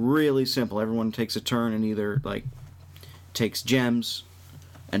 Mechanics are really simple. Everyone takes a turn and either, like, takes gems,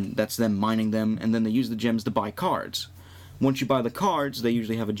 and that's them mining them, and then they use the gems to buy cards. Once you buy the cards, they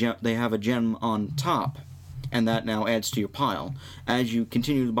usually have a gem on top, and that now adds to your pile. As you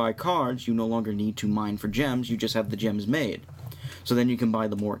continue to buy cards, you no longer need to mine for gems, you just have the gems made. So then you can buy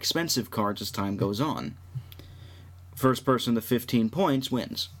the more expensive cards as time goes on. First person to 15 points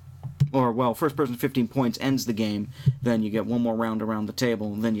wins. Or, well, first person to 15 points ends the game, then you get one more round around the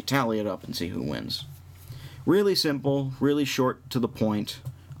table, and then you tally it up and see who wins. Really simple, really short to the point,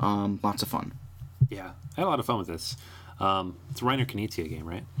 lots of fun. Yeah, I had a lot of fun with this. It's a Reiner Knizia game,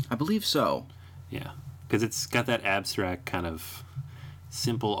 right? I believe so. Yeah, because it's got that abstract kind of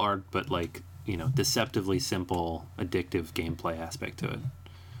simple art, but like, you know, deceptively simple, addictive gameplay aspect to it.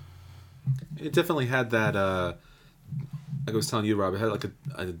 It definitely had that, like I was telling you, Rob, it had like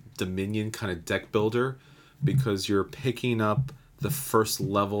a Dominion kind of deck builder, because you're picking up the first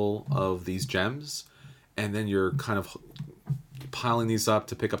level of these gems, and then you're kind of piling these up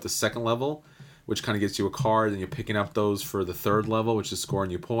to pick up the second level, which kind of gets you a card, and you're picking up those for the third level, which is scoring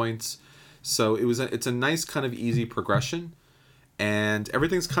you points. So it's a nice kind of easy progression, and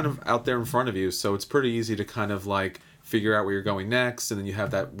everything's kind of out there in front of you, so it's pretty easy to kind of like figure out where you're going next, and then you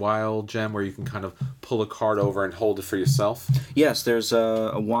have that wild gem where you can kind of pull a card over and hold it for yourself. Yes, there's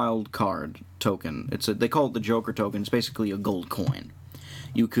a wild card token. They call it the Joker token. It's basically a gold coin.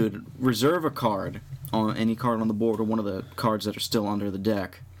 You could reserve a card, on any card on the board, or one of the cards that are still under the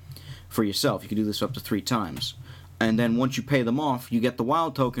deck, for yourself. You can do this up to 3 times. And then once you pay them off, you get the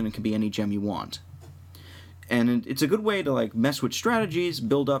wild token. It can be any gem you want. And it's a good way to like mess with strategies,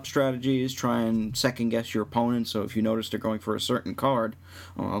 build up strategies, try and second guess your opponent. So if you notice they're going for a certain card,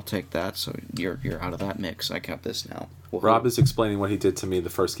 I'll take that. So you're out of that mix. I kept this now. Rob is explaining what he did to me the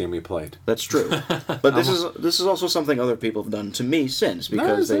first game we played. That's true. But this is also something other people have done to me since,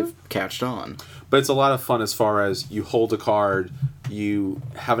 because they've catched on. But it's a lot of fun as far as you hold a card, you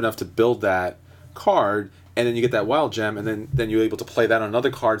have enough to build that card, and then you get that wild gem, and then you're able to play that on another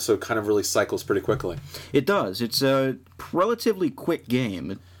card, so it kind of really cycles pretty quickly. It does. It's a relatively quick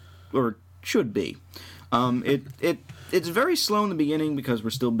game, or should be. It's very slow in the beginning because we're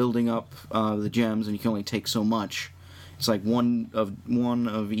still building up the gems, and you can only take so much. It's like one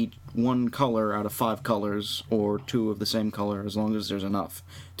color out of 5 colors, or 2 of the same color, as long as there's enough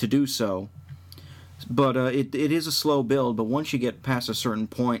to do so. But it is a slow build, but once you get past a certain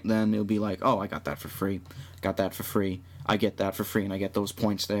point, then it'll be like, oh, I got that for free, got that for free, I get that for free, and I get those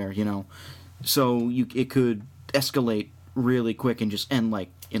points there, you know. So it could escalate really quick and just end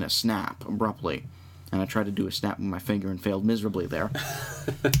like in a snap, abruptly. And I tried to do a snap with my finger and failed miserably there.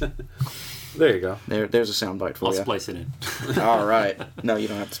 There you go. There's a soundbite for you. I'll splice it in. All right. No, you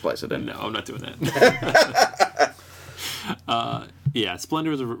don't have to splice it in. No, I'm not doing that. Yeah,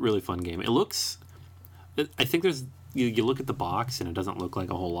 Splendor is a really fun game. It looks... I think there's... You look at the box, and it doesn't look like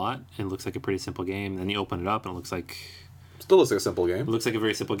a whole lot. It looks like a pretty simple game. Then you open it up, and it looks like... Still looks like a simple game. It looks like a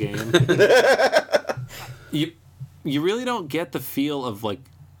very simple game. You really don't get the feel of, like,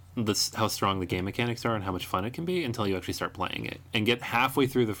 how strong the game mechanics are and how much fun it can be until you actually start playing it and get halfway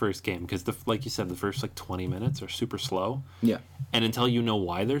through the first game, because like you said, the first like 20 minutes are super slow. Yeah. And until you know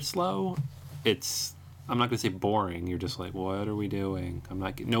why they're slow, it's, I'm not going to say boring, you're just like, what are we doing?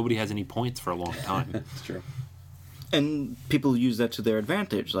 Nobody has any points for a long time. It's true. And people use that to their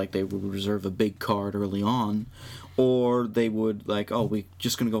advantage, like they would reserve a big card early on, or they would like, oh, we're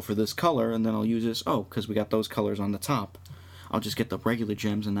just going to go for this color, and then I'll use this, because we got those colors on the top. I'll just get the regular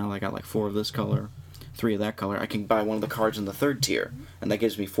gems, and now I got like 4 of this color, 3 of that color. I can buy one of the cards in the 3rd tier, and that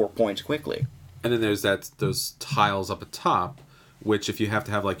gives me 4 points quickly. And then there's those tiles up at top, which if you have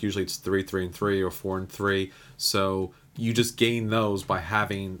to have, like, usually it's 3, 3, and 3, or 4 and 3. So you just gain those by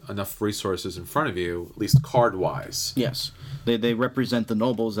having enough resources in front of you, at least card-wise. Yes. They represent the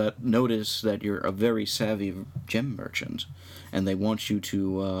nobles that notice that you're a very savvy gem merchant, and they want you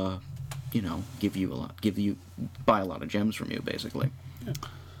to, buy a lot of gems from you, basically. Yeah.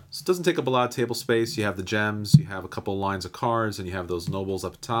 So it doesn't take up a lot of table space. You have the gems, you have a couple of lines of cards, and you have those nobles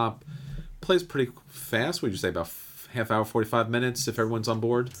up top. Plays pretty fast. What would you say, about half hour, 45 minutes if everyone's on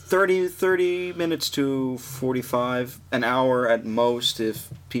board? 30 minutes to 45, an hour at most if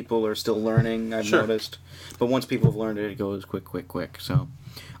people are still learning, I've noticed. But once people have learned it, it goes quick. So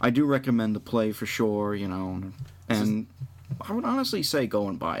I do recommend the play for sure, and I would honestly say go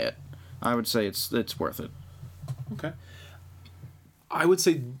and buy it. I would say it's worth it. Okay. I would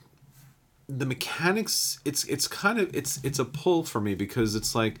say the mechanics, it's a pull for me because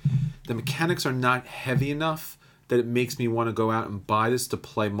it's like the mechanics are not heavy enough that it makes me want to go out and buy this to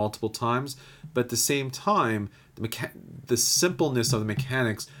play multiple times. But at the same time, the simpleness of the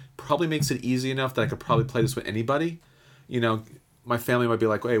mechanics probably makes it easy enough that I could probably play this with anybody. My family might be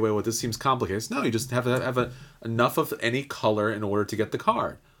like, wait, this seems complicated. No, you just have to have enough of any color in order to get the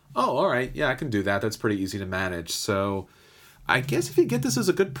card. Oh, all right. Yeah, I can do that. That's pretty easy to manage. So I guess if you get this as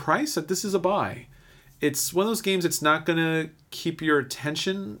a good price, that this is a buy. It's one of those games, it's not going to keep your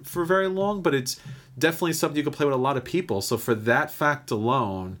attention for very long, but it's definitely something you can play with a lot of people. So for that fact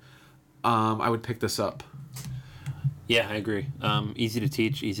alone, I would pick this up. Yeah, I agree. Easy to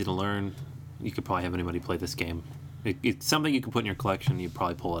teach, easy to learn. You could probably have anybody play this game. It's something you can put in your collection. You'd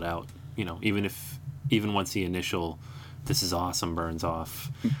probably pull it out. Even once the initial "this is awesome" burns off,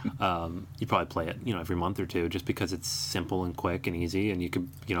 you probably play it every month or two just because it's simple and quick and easy. And you could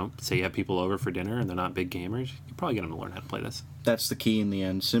say you have people over for dinner and they're not big gamers, you probably get them to learn how to play this. That's the key in the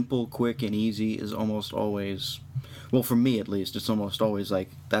end. Simple, quick, and easy is almost always, well, for me at least, it's almost always like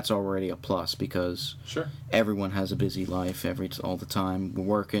that's already a plus because everyone has a busy life all the time. We're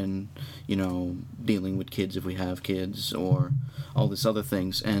working, dealing with kids if we have kids or all these other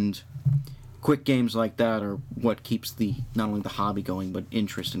things. And quick games like that are what keeps not only the hobby going, but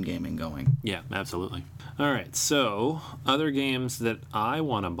interest in gaming going. Yeah, absolutely. All right, so other games that I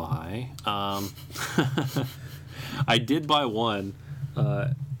want to buy. I did buy one.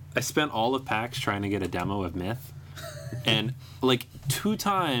 I spent all of PAX trying to get a demo of Myth, and like two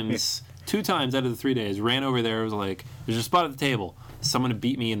times out of the 3 days, ran over there. Was like, "There's a spot at the table. Someone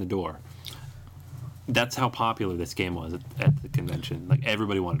beat me in the door." That's how popular this game was at the convention. Like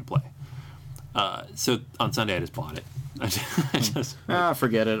everybody wanted to play. So on Sunday I just bought it.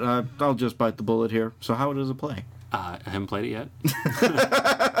 Forget it. I'll just bite the bullet here. So how does it play? I haven't played it yet.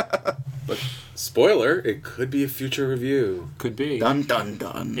 But spoiler, it could be a future review. Could be. Dun dun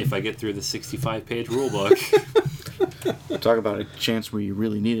dun. If I get through the 65-page rule book. Talk about a chance where you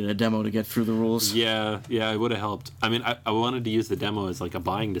really needed a demo to get through the rules. Yeah, it would have helped. I mean, I wanted to use the demo as like a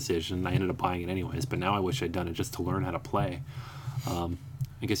buying decision. I ended up buying it anyways, but now I wish I'd done it just to learn how to play.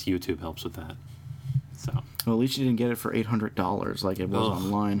 I guess YouTube helps with that. So. Well, at least you didn't get it for $800 like it was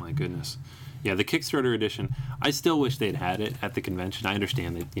online. My goodness. Yeah, the Kickstarter edition. I still wish they'd had it at the convention. I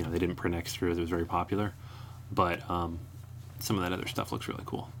understand that they didn't print extra as it was very popular, but some of that other stuff looks really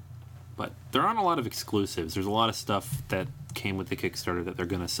cool. But there aren't a lot of exclusives. There's a lot of stuff that came with the Kickstarter that they're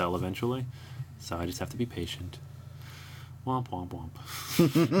going to sell eventually, so I just have to be patient. Womp womp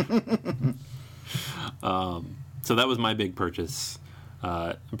womp. So that was my big purchase.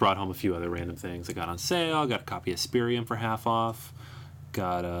 Brought home a few other random things. I got on sale. Got a copy of Spirium for half off.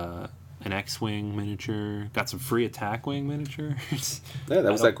 Got an X-Wing miniature. Got some free Attack Wing miniatures. Yeah,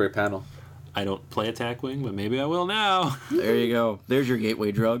 that was that great panel. I don't play Attack Wing, but maybe I will now. There you go. There's your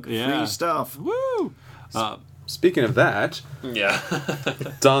gateway drug. Yeah. Free stuff. Woo! Speaking of that. Yeah.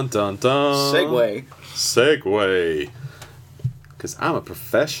 Dun dun dun. Segue. Because I'm a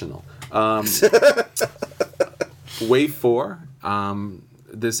professional. Wave 4.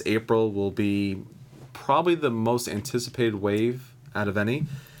 This April will be probably the most anticipated wave out of any.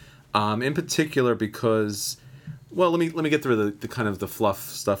 In particular because, well, let me get through the kind of the fluff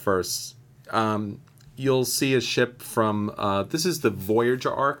stuff first. You'll see a ship from this is the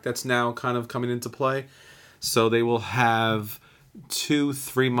Voyager arc that's now kind of coming into play. So they will have 2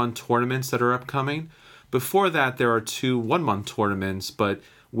 3-month tournaments that are upcoming. Before that, there are 2 1-month tournaments, but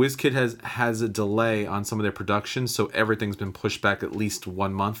WizKid has a delay on some of their production, so everything's been pushed back at least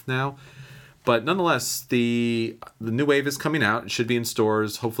 1 month now. But nonetheless, the new wave is coming out. It should be in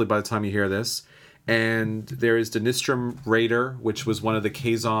stores, hopefully by the time you hear this. And there is the Nistrum Raider, which was one of the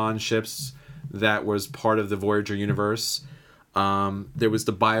Kazon ships that was part of the Voyager universe. There was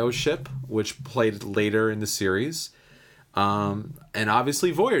the Bio ship, which played later in the series. And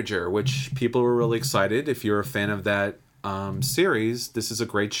obviously Voyager, which people were really excited. If you're a fan of that series, this is a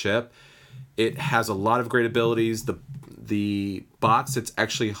great ship. It has a lot of great abilities. The box that's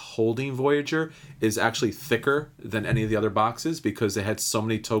actually holding Voyager is actually thicker than any of the other boxes because it had so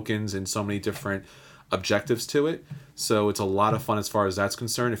many tokens and so many different objectives to it. So it's a lot of fun as far as that's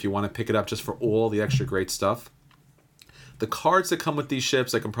concerned if you want to pick it up just for all the extra great stuff. The cards that come with these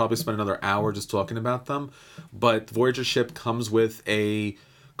ships, I can probably spend another hour just talking about them. But the Voyager ship comes with a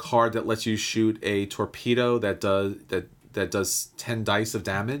card that lets you shoot a torpedo that does 10 dice of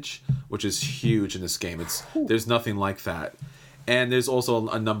damage, which is huge in this game. There's nothing like that. And there's also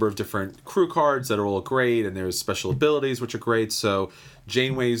a number of different crew cards that are all great, and there's special abilities which are great. So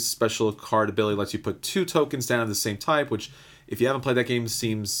Janeway's special card ability lets you put 2 tokens down of the same type, which if you haven't played that game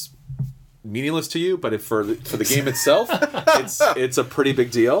seems meaningless to you, but for the game itself, it's a pretty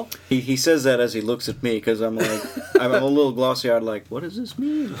big deal. He says that as he looks at me because I'm like I'm a little glossy-eyed. Like, what does this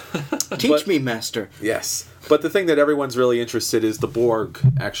mean? Teach me, master. Yes, but the thing that everyone's really interested is the Borg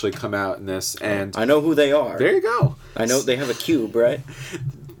actually come out in this, and I know who they are. There you go. I know they have a cube, right?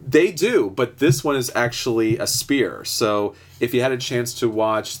 They do, but this one is actually a spear. So if you had a chance to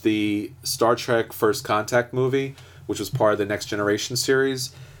watch the Star Trek First Contact movie, which was part of the Next Generation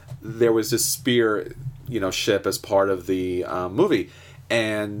series, there was this spear, ship as part of the movie.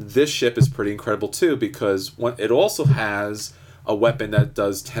 And this ship is pretty incredible too because it also has a weapon that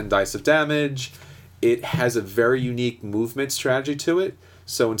does 10 dice of damage. It has a very unique movement strategy to it.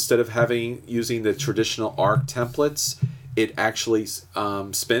 So instead of using the traditional arc templates, it actually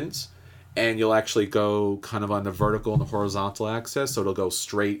spins. And you'll actually go kind of on the vertical and the horizontal axis, so it'll go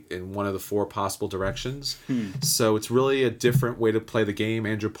straight in one of the 4 possible directions. So it's really a different way to play the game.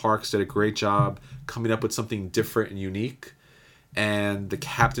 Andrew Parks did a great job coming up with something different and unique. And the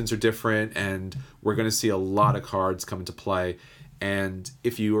captains are different, and we're going to see a lot of cards come into play. And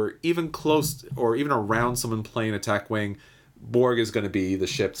if you are even close or even around someone playing Attack Wing, Borg is going to be the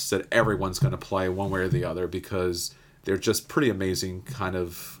ships that everyone's going to play one way or the other because they're just pretty amazing kind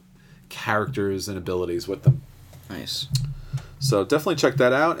of characters and abilities with them. Nice. So definitely check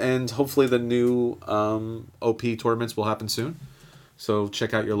that out, and hopefully the new OP tournaments will happen soon. So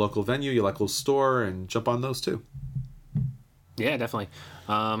check out your local venue, your local store, and jump on those too. Yeah, definitely.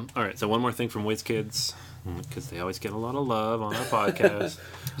 All right, so one more thing from WizKids, because they always get a lot of love on our podcast.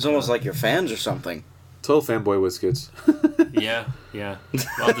 It's almost like you're fans or something. Total fanboy WizKids. Yeah.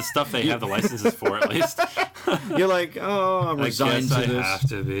 Well, the stuff they have the licenses for, at least. You're like, oh, I'm resigned to this. I have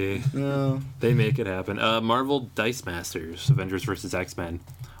to be. No. They make it happen. Marvel Dice Masters, Avengers vs. X-Men.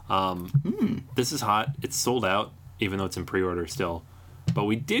 This is hot. It's sold out, even though it's in pre-order still. But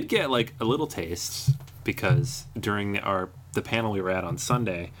we did get like a little taste because during the panel we were at on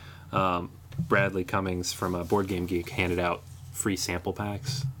Sunday, Bradley Cummings from Board Game Geek handed out free sample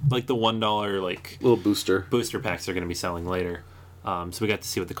packs, like the $1 like little booster packs they're going to be selling later. So we got to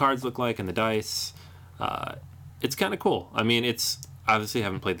see what the cards look like and the dice. It's kind of cool. I mean, it's obviously I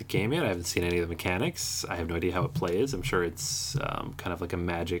haven't played the game yet. I haven't seen any of the mechanics. I have no idea how it plays. I'm sure it's kind of like a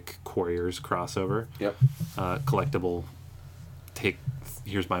Magic Warriors crossover. Yep. Collectible.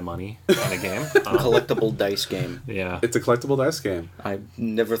 Here's my money kind of game. Collectible dice game. Yeah. It's a collectible dice game. I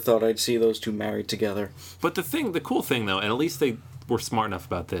never thought I'd see those two married together. But the cool thing though, and at least they were smart enough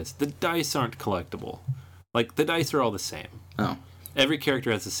about this, the dice aren't collectible. Like the dice are all the same. Oh. Every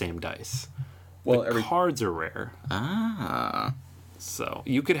character has the same dice. Well, the cards are rare. Ah. So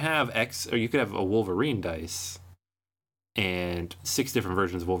you could have a Wolverine dice and 6 different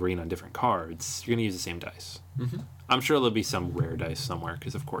versions of Wolverine on different cards. You're gonna use the same dice. Mm-hmm. I'm sure there'll be some rare dice somewhere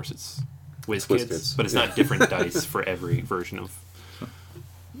because, of course, it's WizKids, but it's not different dice for every version of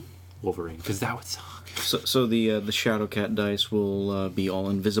Wolverine because that would suck. So the Shadowcat dice will be all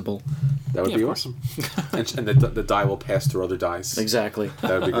invisible. That would be awesome. and the die will pass through other dice. Exactly.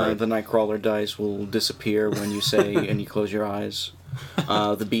 That would be great. The Nightcrawler dice will disappear when you say and you close your eyes.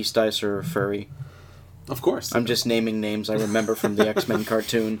 The Beast dice are furry. Of course. I'm just naming names I remember from the X-Men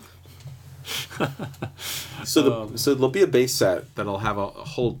cartoon. So there'll be a base set that'll have a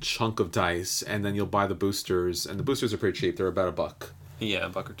whole chunk of dice, and then you'll buy the boosters, and the boosters are pretty cheap. They're about $1. Yeah,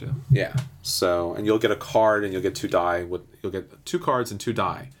 $1 or $2. Yeah. So, and you'll get a card, and you'll get 2 die. You'll get 2 cards and 2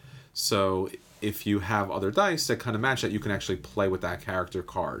 die. So if you have other dice that kind of match that, you can actually play with that character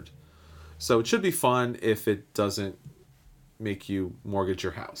card. So it should be fun if it doesn't make you mortgage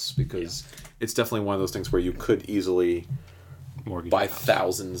your house, because it's definitely one of those things where you could easily buy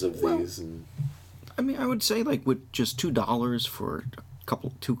thousands of these. And I mean, I would say like with just $2 for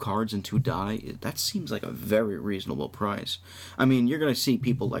two cards and 2 die. That seems like a very reasonable price. I mean, you're gonna see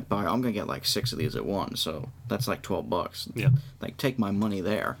people like buy. I'm gonna get like 6 of these at once, so that's like $12. Yeah. Like, take my money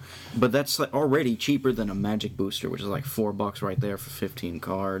there. But that's like already cheaper than a Magic booster, which is like $4 right there for 15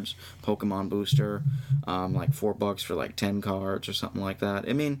 cards. Pokemon booster, like $4 for like 10 cards or something like that.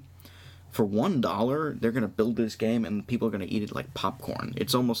 I mean, for $1, they're gonna build this game and people are gonna eat it like popcorn.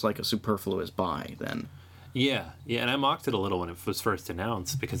 It's almost like a superfluous buy then. Yeah, and I mocked it a little when it was first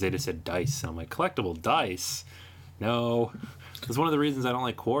announced because they just said dice. And I'm like, collectible dice? No. It's one of the reasons I don't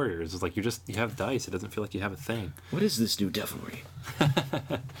like Quarters. It's like you have dice. It doesn't feel like you have a thing. What is this new devilry?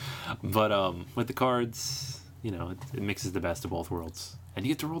 But with the cards, it mixes the best of both worlds. And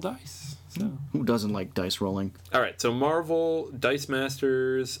you get to roll dice. So Who doesn't like dice rolling? All right, so Marvel, Dice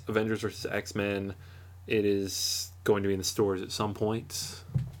Masters, Avengers vs. X-Men. It is going to be in the stores at some point.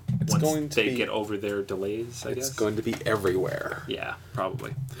 It's Once going to they be, get over their delays, I guess. It's going to be everywhere. Yeah,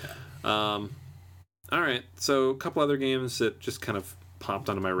 probably. Yeah. All right, so a couple other games that just kind of popped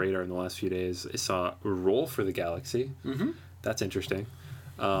onto my radar in the last few days. I saw Roll for the Galaxy. Mm-hmm. That's interesting.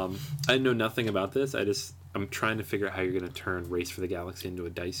 I know nothing about this. I'm trying to figure out how you're going to turn Race for the Galaxy into a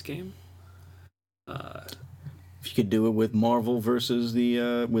dice game. If you could do it with Marvel versus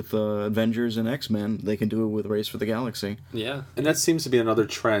with Avengers and X-Men, they can do it with Race for the Galaxy. Yeah. And that seems to be another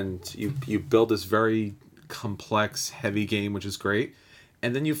trend. You build this very complex, heavy game, which is great,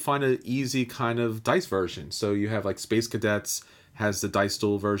 and then you find an easy kind of dice version. So you have like Space Cadets has the dice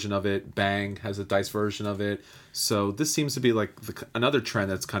duel version of it. Bang has a dice version of it. So this seems to be like another trend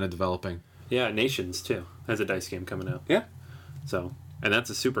that's kind of developing. Yeah, Nations, too, has a dice game coming out. Yeah. So, and that's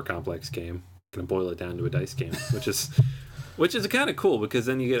a super complex game. Going to boil it down to a dice game, which is kind of cool because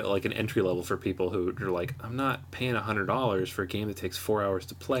then you get like an entry level for people who are like, I'm not paying $100 for a game that takes 4 hours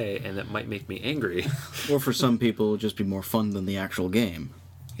to play and that might make me angry. Or for some people, it'll just be more fun than the actual game.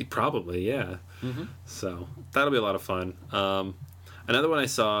 Probably, yeah. Mm-hmm. So that'll be a lot of fun. Another one I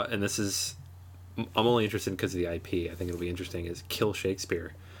saw, and I'm only interested because of the IP. I think it'll be interesting. Is Kill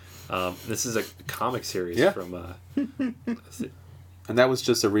Shakespeare. This is a comic series from. And that was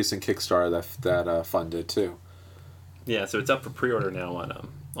just a recent Kickstarter that funded too. Yeah, so it's up for pre-order now on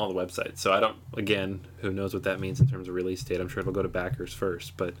all the websites. So I don't. Again, who knows what that means in terms of release date? I'm sure it'll go to backers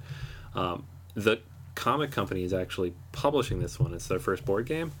first. But the comic company is actually publishing this one. It's their first board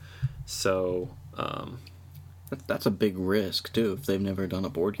game. So. That's a big risk too if they've never done a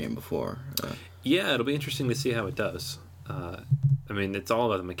board game before. Yeah, it'll be interesting to see how it does. I mean, it's all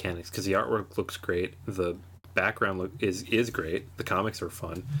about the mechanics because the artwork looks great. The background is great. The comics are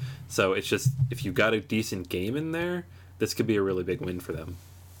fun. So it's just if you got a decent game in there, this could be a really big win for them.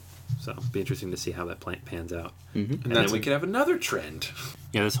 So it'll be interesting to see how that pans out. Mm-hmm. And then we could have another trend.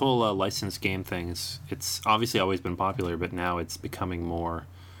 Yeah, this whole licensed game thing it's obviously always been popular, but now it's becoming more.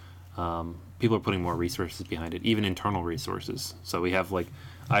 People are putting more resources behind it, even internal resources. So we have like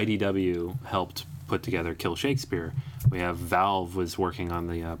IDW helped put together Kill Shakespeare. We have Valve was working on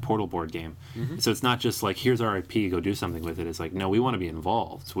the Portal board game. Mm-hmm. So it's not just like here's our IP, go do something with it. It's like no, we want to be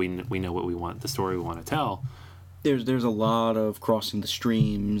involved. We know what we want, the story we want to tell. There's a lot of crossing the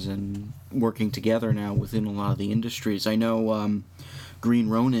streams and working together now within a lot of the industries. I know Green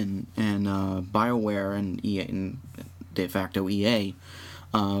Ronin and BioWare and EA and de facto EA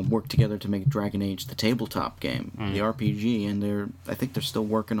worked together to make Dragon Age the tabletop game, the RPG, and I think they're still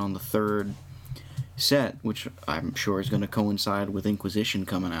working on the third set, which I'm sure is going to coincide with Inquisition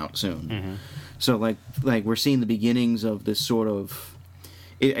coming out soon. Mm-hmm. So like we're seeing the beginnings of this sort of.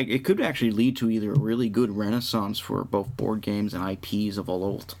 It could actually lead to either a really good renaissance for both board games and IPs of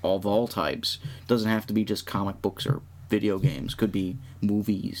all types. It doesn't have to be just comic books or video games. It could be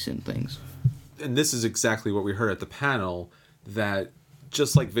movies and things. And this is exactly what we heard at the panel, that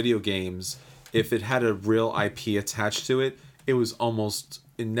just like video games, if it had a real IP attached to it, it was almost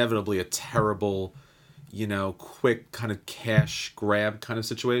inevitably a terrible, quick kind of cash grab kind of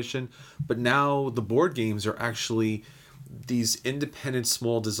situation. But now the board games are actually these independent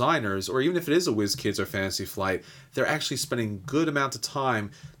small designers, or even if it is a WizKids or Fantasy Flight, they're actually spending good amount of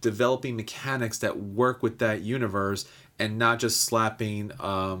time developing mechanics that work with that universe and not just slapping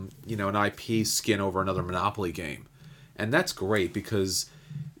an IP skin over another Monopoly game. And that's great because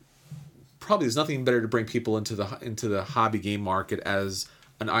probably there's nothing better to bring people into the hobby game market as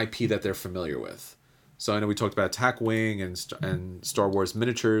an IP that they're familiar with. So I know we talked about Attack Wing and Star Wars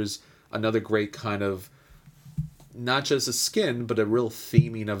miniatures, another great kind of not just a skin, but a real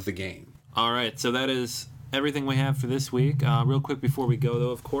theming of the game. All right, so that is everything we have for this week. Real quick before we go,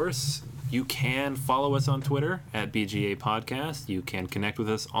 though, of course, You can follow us on Twitter at BGA Podcast. You can connect with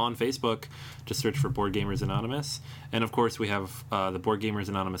us on Facebook. Just search for Board Gamers Anonymous. And of course, we have the Board Gamers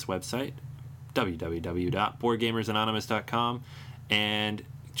Anonymous website, www.boardgamersanonymous.com. And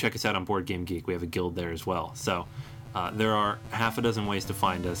check us out on Board Game Geek. We have a guild there as well. So there are half a dozen ways to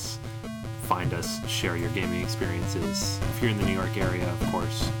find us. Share your gaming experiences. If you're in the New York area, of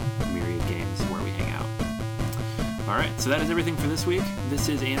course, Myriad Games is where we hang out. All right, so that is everything for this week. This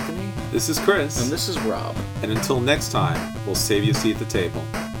is Anthony. This is Chris. And this is Rob. And until next time, we'll save you a seat at the table.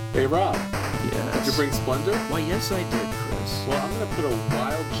 Hey, Rob. Yes. Did you bring Splendor? Why, yes, I did, Chris. Well, I'm going to put a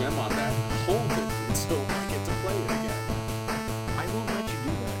wild gem on that. Hold it.